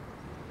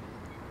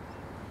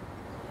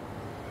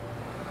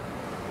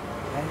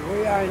 And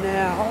we are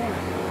now,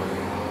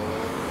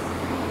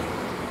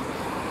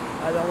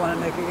 I don't want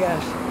to make a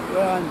guess,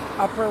 we're on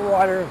Upper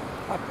Water,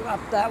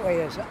 up that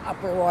way is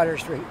Upper Water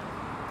Street.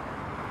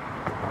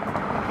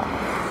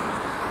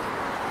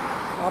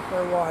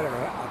 Upper Water,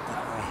 up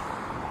that way.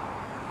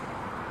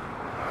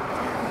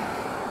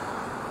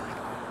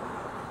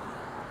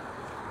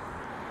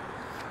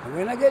 And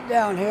when I get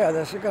down here,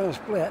 this is going to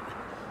split.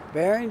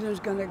 Barrington's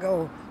going to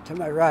go to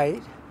my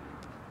right,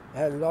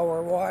 and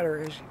Lower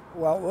Water is,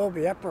 well, it will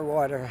be Upper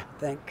Water, I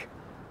think.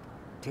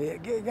 You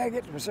got to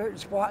get to a certain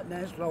spot, and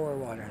then it's Lower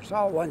Water. It's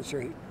all one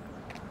street.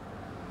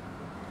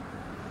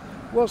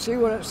 We'll see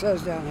what it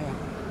says down here.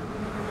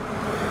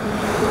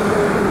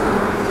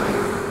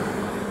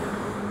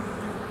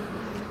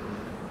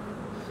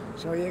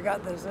 So you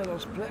got this little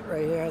split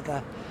right here.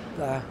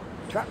 The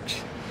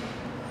trucks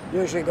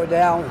usually go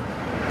down.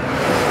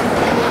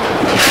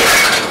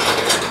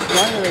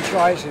 One of the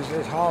choices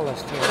is Hollis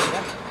Street.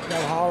 You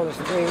got Hollis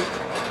Street,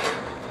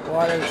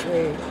 Water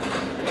Street,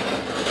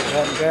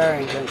 and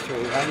Barrington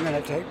Street. I'm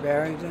going to take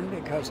Barrington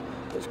because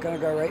it's going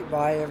to go right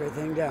by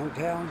everything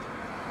downtown.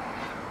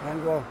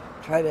 And we'll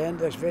try to end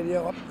this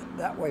video up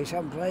that way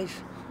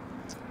someplace.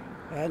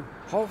 And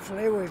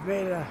hopefully we've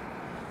made a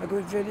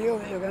good video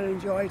that you're going to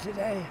enjoy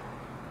today.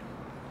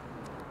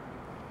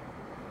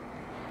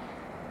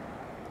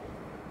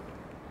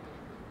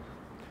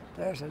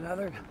 There's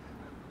another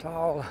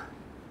tall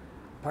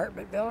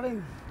apartment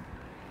building,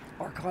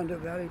 or condo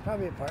building,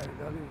 probably apartment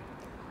building.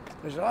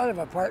 There's a lot of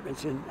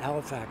apartments in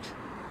Halifax.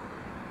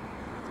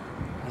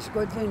 It's a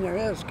good thing there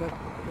is, because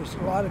there's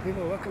a lot of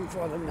people looking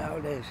for them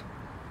nowadays.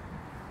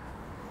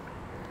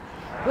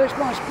 This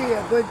must be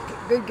a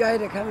good guy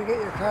to come and get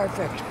your car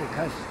fixed,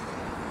 because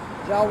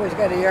he's always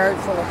got a yard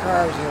full of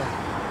cars here.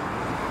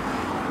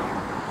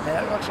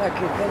 And it looks like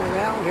he's been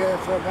around here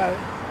for about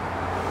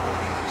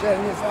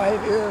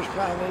 75 years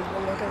probably.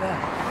 But look at that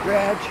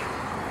garage.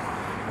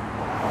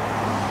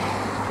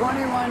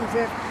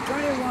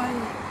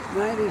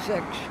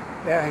 2196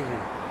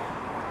 Barrington.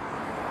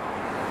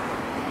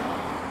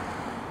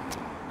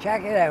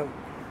 Check it out.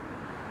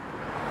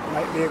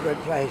 Might be a good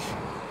place.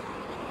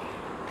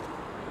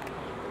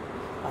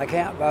 I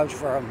can't vouch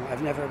for them.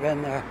 I've never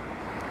been there.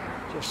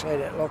 Just said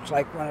it looks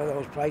like one of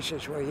those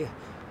places where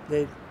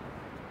it's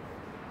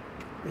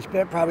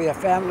been probably a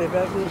family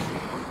business,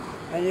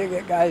 and you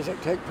get guys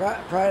that take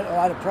pride, a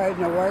lot of pride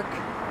in their work.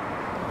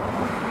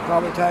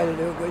 Probably try to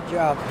do a good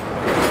job.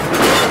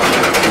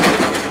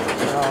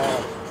 So,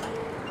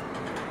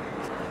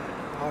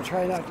 I'll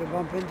try not to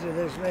bump into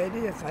this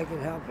lady if I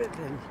can help it,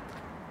 and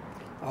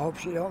I hope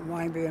she don't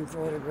mind being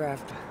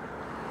photographed,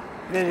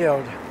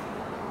 videoed.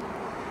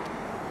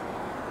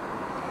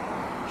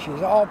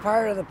 She's all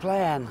part of the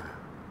plan.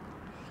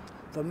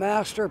 The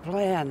master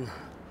plan.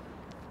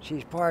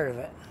 She's part of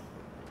it.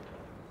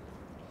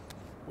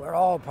 We're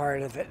all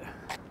part of it.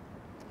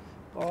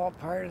 All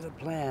part of the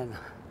plan.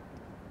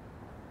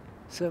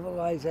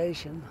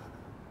 Civilization.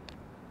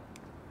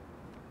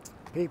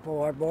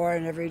 People are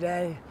born every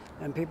day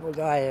and people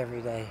die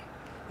every day.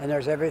 And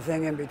there's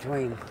everything in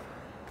between.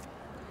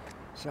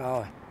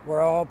 So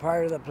we're all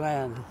part of the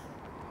plan.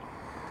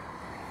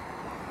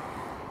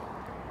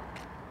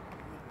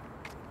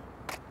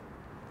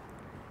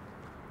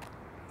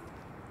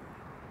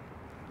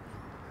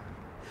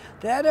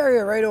 That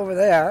area right over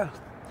there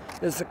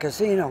is the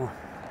casino.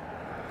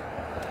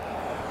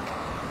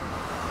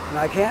 And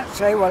I can't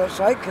say what it's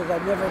like because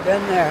I've never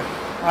been there.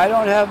 I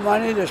don't have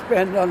money to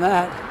spend on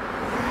that.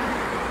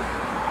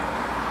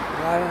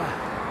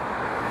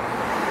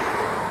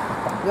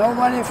 No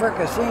money for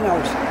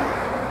casinos.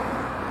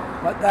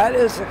 But that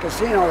is the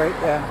casino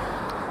right there.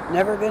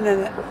 Never been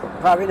in it.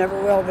 Probably never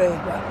will be.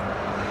 But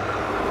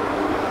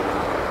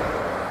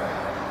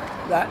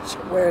that's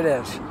where it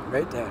is,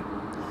 right there.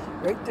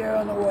 Right there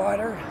on the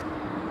water.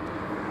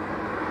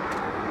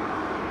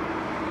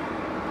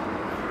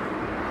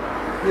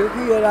 You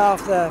can get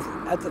off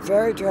at the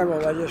ferry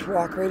terminal and just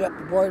walk right up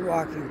the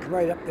boardwalk and come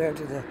right up there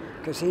to the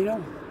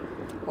casino.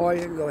 Or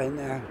you can go in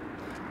there.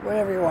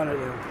 Whatever you want to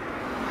do.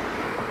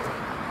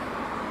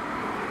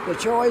 The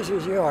choice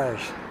is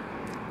yours.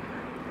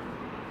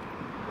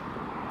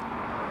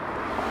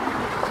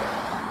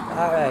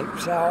 All right,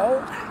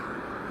 so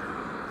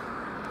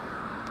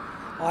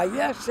I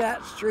guess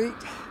that street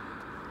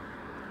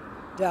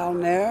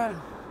down there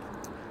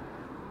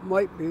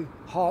might be,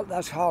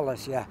 that's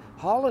Hollis, yeah.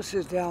 Hollis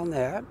is down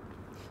there.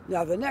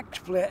 Now the next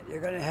split, you're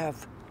going to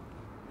have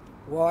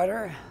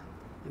Water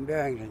and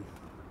Barrington.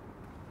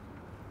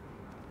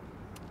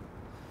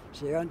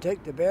 So you're going to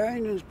take the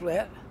Barrington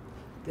split.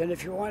 Then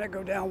if you want to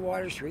go down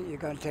Water Street, you're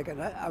going to take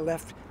a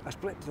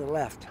split to the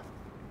left.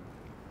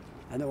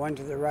 And the one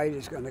to the right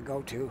is going to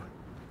go to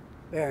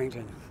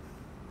Barrington.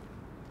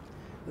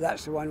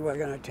 That's the one we're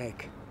going to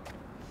take.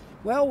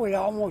 Well, we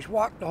almost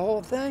walked the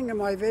whole thing and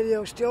my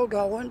video's still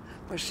going.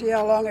 Let's see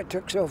how long it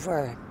took so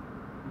far.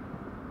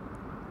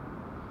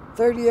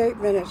 38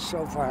 minutes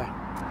so far.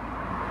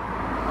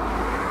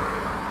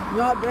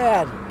 Not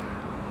bad.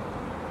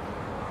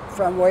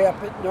 From way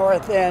up at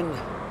North End,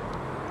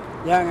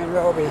 Young and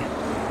Roby.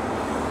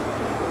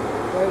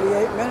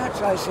 38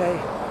 minutes, I say.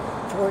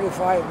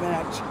 45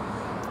 minutes.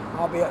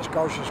 I'll be at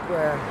Scotia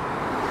Square.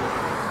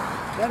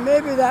 And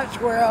maybe that's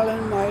where I'll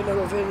end my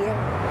little video.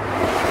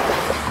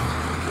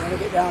 I'm going to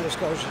get down to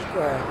Scotia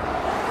Square.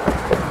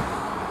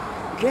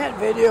 You can't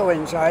video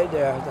inside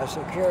there. The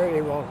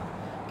security will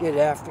get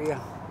after you.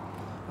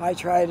 I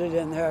tried it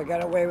in there. I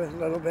got away with a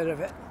little bit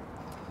of it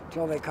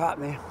until they caught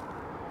me.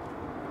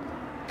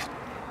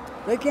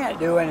 They can't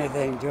do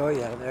anything to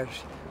you.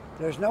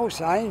 There's no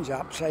signs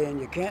up saying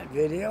you can't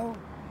video.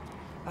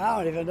 I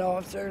don't even know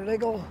if they're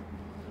legal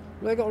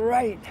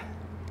right.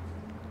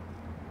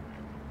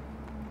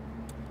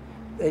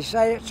 They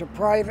say it's a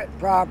private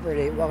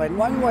property. Well, in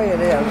one way it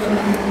is,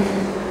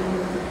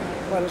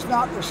 but it's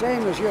not the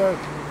same as your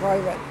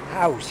private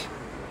house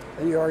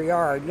in your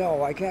yard.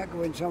 No, I can't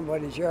go in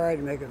somebody's yard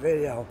and make a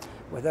video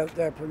without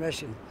their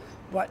permission.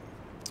 But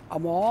a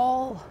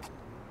mall,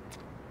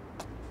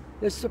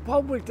 it's the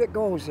public that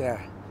goes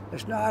there.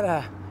 It's not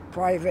a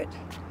private.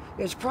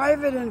 It's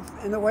private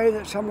in the way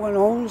that someone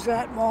owns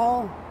that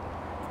mall,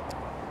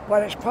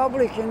 but it's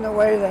public in the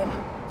way that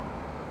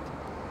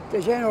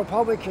the general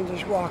public can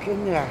just walk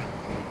in there.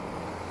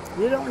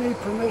 You don't need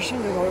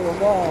permission to go to a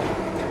mall.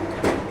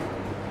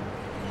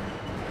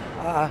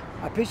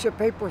 A piece of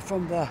paper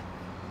from the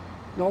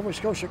Nova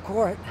Scotia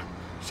court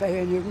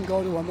saying you can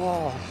go to a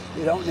mall.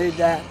 You don't need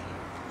that.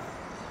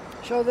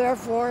 So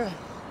therefore,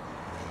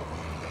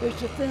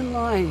 it's a thin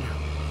line.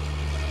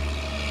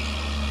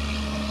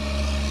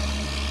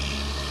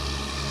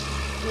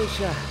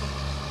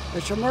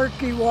 It's a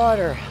murky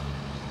water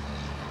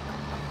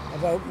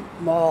about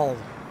mall.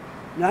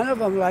 None of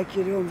them like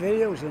you doing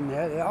videos in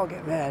there. They all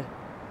get mad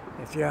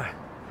if you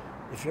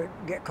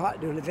get caught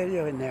doing a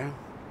video in there.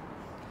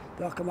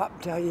 They'll come up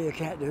and tell you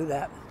can't do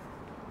that.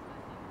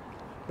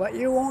 But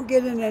you won't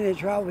get in any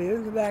trouble. You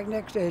can go back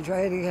next day and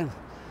try it again.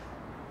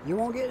 You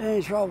won't get in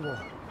any trouble.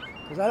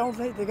 Because I don't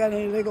think they got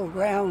any legal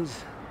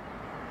grounds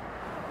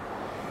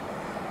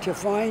to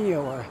fine you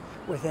or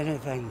with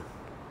anything.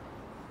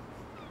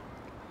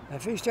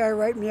 If he started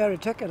writing me out a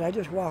ticket, I'd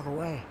just walk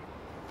away.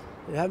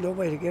 They'd have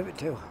nobody to give it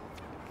to.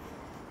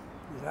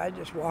 I'd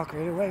just walk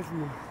right away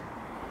from them.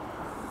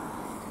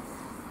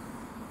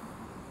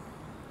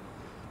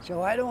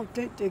 So I don't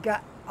think they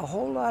got a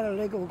whole lot of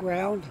legal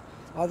ground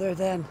other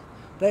than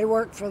they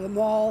work for the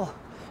mall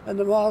and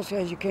the mall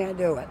says you can't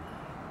do it.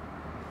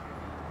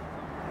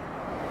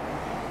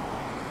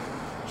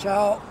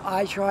 So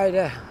I try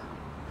to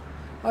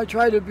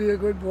be a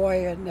good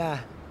boy and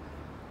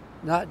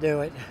not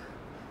do it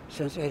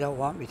since they don't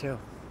want me to.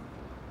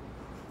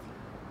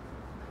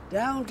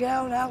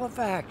 Downtown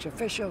Halifax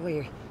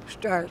officially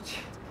starts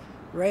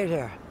right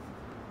here.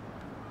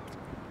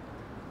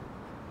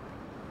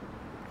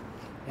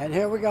 And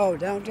here we go,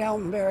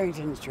 downtown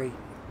Barrington Street.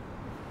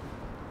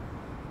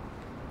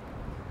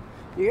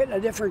 You're getting a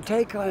different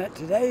take on it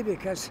today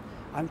because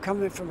I'm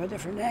coming from a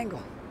different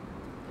angle.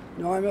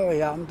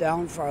 Normally I'm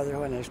down farther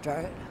when I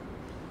start.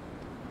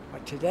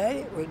 But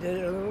today we did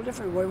it a little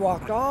different. We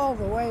walked all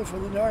the way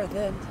from the north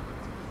end,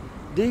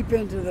 deep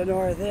into the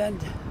north end,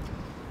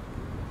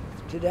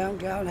 to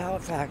downtown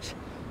Halifax.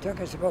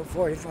 Took us about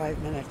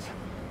 45 minutes.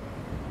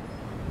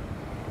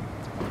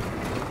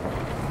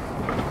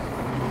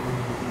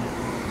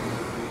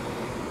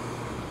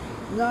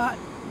 Not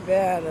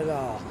bad at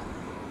all.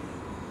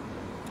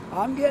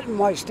 I'm getting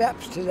my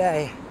steps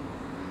today.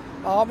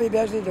 I'll be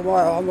busy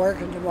tomorrow. I'm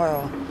working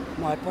tomorrow.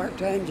 My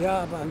part-time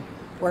job, I'm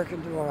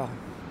working tomorrow.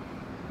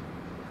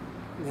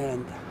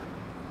 And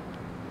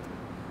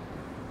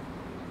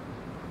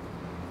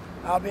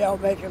I'll be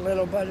out making a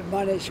little bit of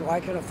money so I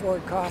can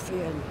afford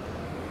coffee and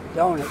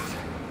donuts.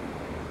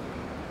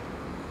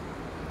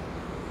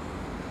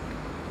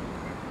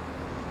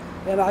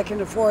 And I can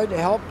afford to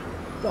help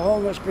the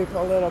homeless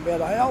people a little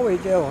bit. I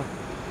always do.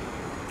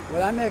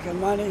 When I'm making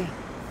money,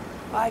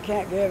 I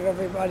can't give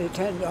everybody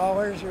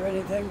 $10 or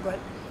anything, but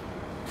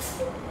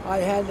I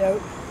hand out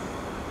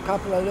a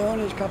couple of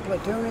loonies, a couple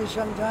of toonies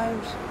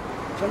sometimes.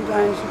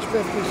 Sometimes it's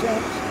 50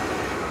 cents,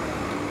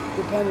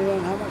 depending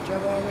on how much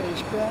I've already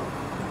spent.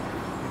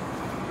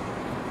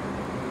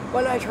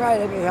 But I try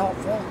to be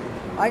helpful.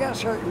 I got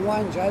certain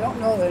ones, I don't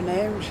know their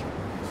names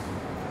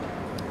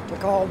to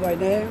call by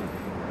name,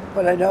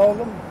 but I know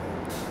them,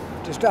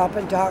 to stop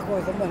and talk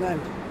with them when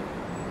I'm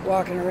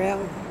walking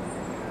around.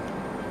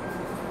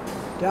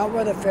 Down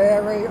by the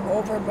ferry,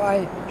 over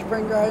by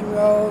Spring Garden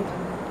Road.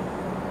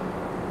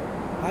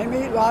 I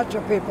meet lots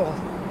of people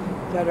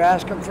that are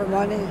asking for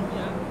money,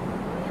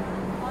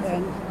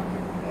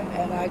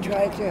 and I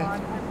try to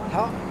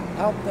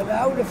help them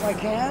out if I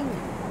can.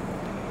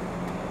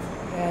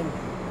 And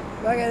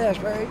look at this,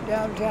 right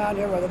downtown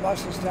here where the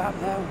buses stop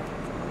now.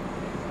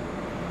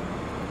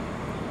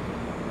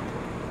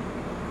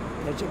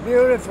 It's a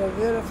beautiful,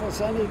 beautiful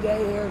sunny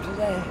day here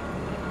today.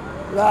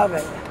 Love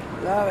it,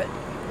 love it,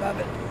 love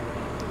it.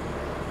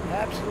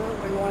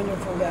 Absolutely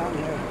wonderful down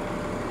here.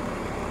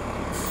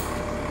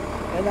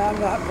 And I'm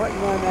not putting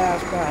my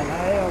mask on,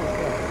 I don't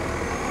care.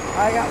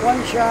 I got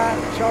one shot,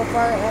 so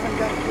far I haven't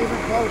got even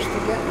close to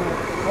getting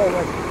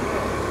COVID.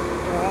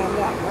 So I'm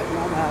not putting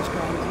my mask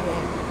on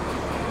today.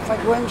 If I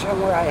go in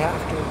somewhere, I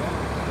have to.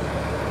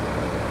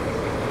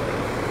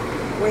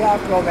 We have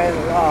to obey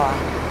the law,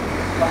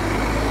 but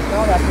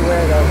don't have to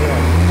wear it out here.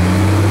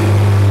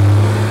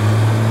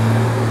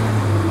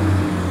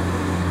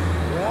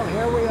 Well,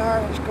 here we are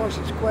at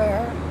Scotia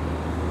Square.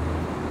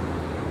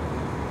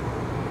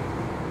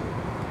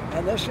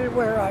 And this is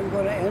where I'm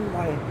going to end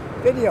my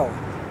video.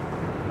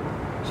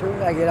 As soon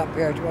as I get up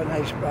here to a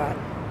nice spot.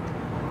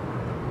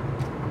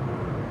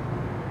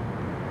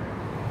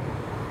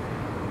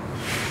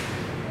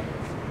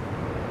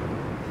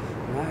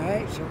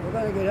 Alright, so we're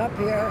going to get up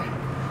here.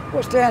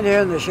 We'll stand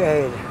here in the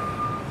shade.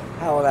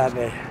 How will that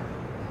be?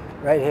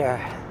 Right here.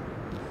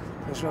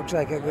 This looks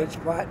like a good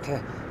spot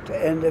to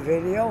end the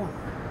video,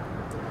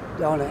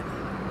 don't it?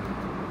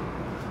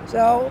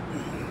 So,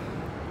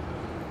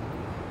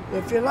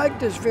 if you like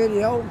this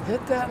video,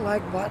 hit that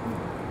like button.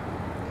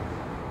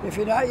 If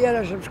you're not yet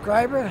a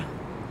subscriber,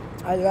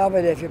 I'd love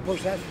it if you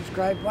push that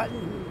subscribe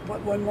button,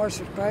 put one more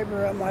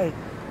subscriber on my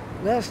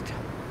list.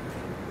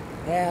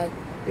 And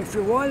if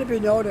you want to be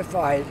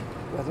notified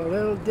with a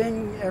little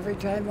ding every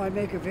time I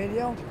make a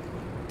video,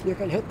 you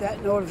can hit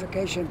that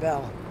notification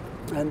bell,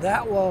 and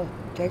that will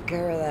take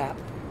care of that.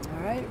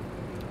 All right?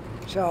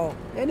 So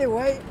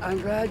anyway,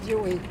 I'm glad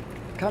we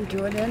come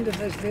to an end of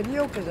this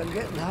video because I'm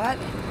getting hot.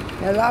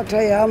 And I'll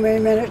tell you how many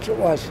minutes it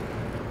was.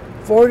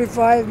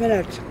 45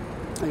 minutes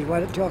is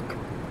what it took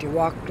to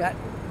walk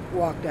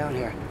down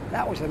here.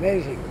 That was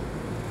amazing.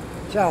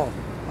 So,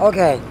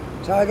 okay,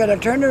 So I gotta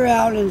turn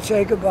around and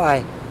say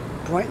goodbye,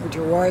 pointing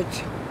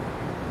towards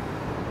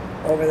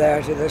over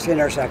there to this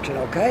intersection,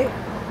 okay?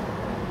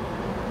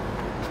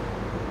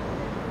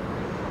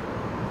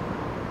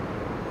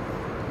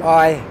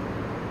 Bye.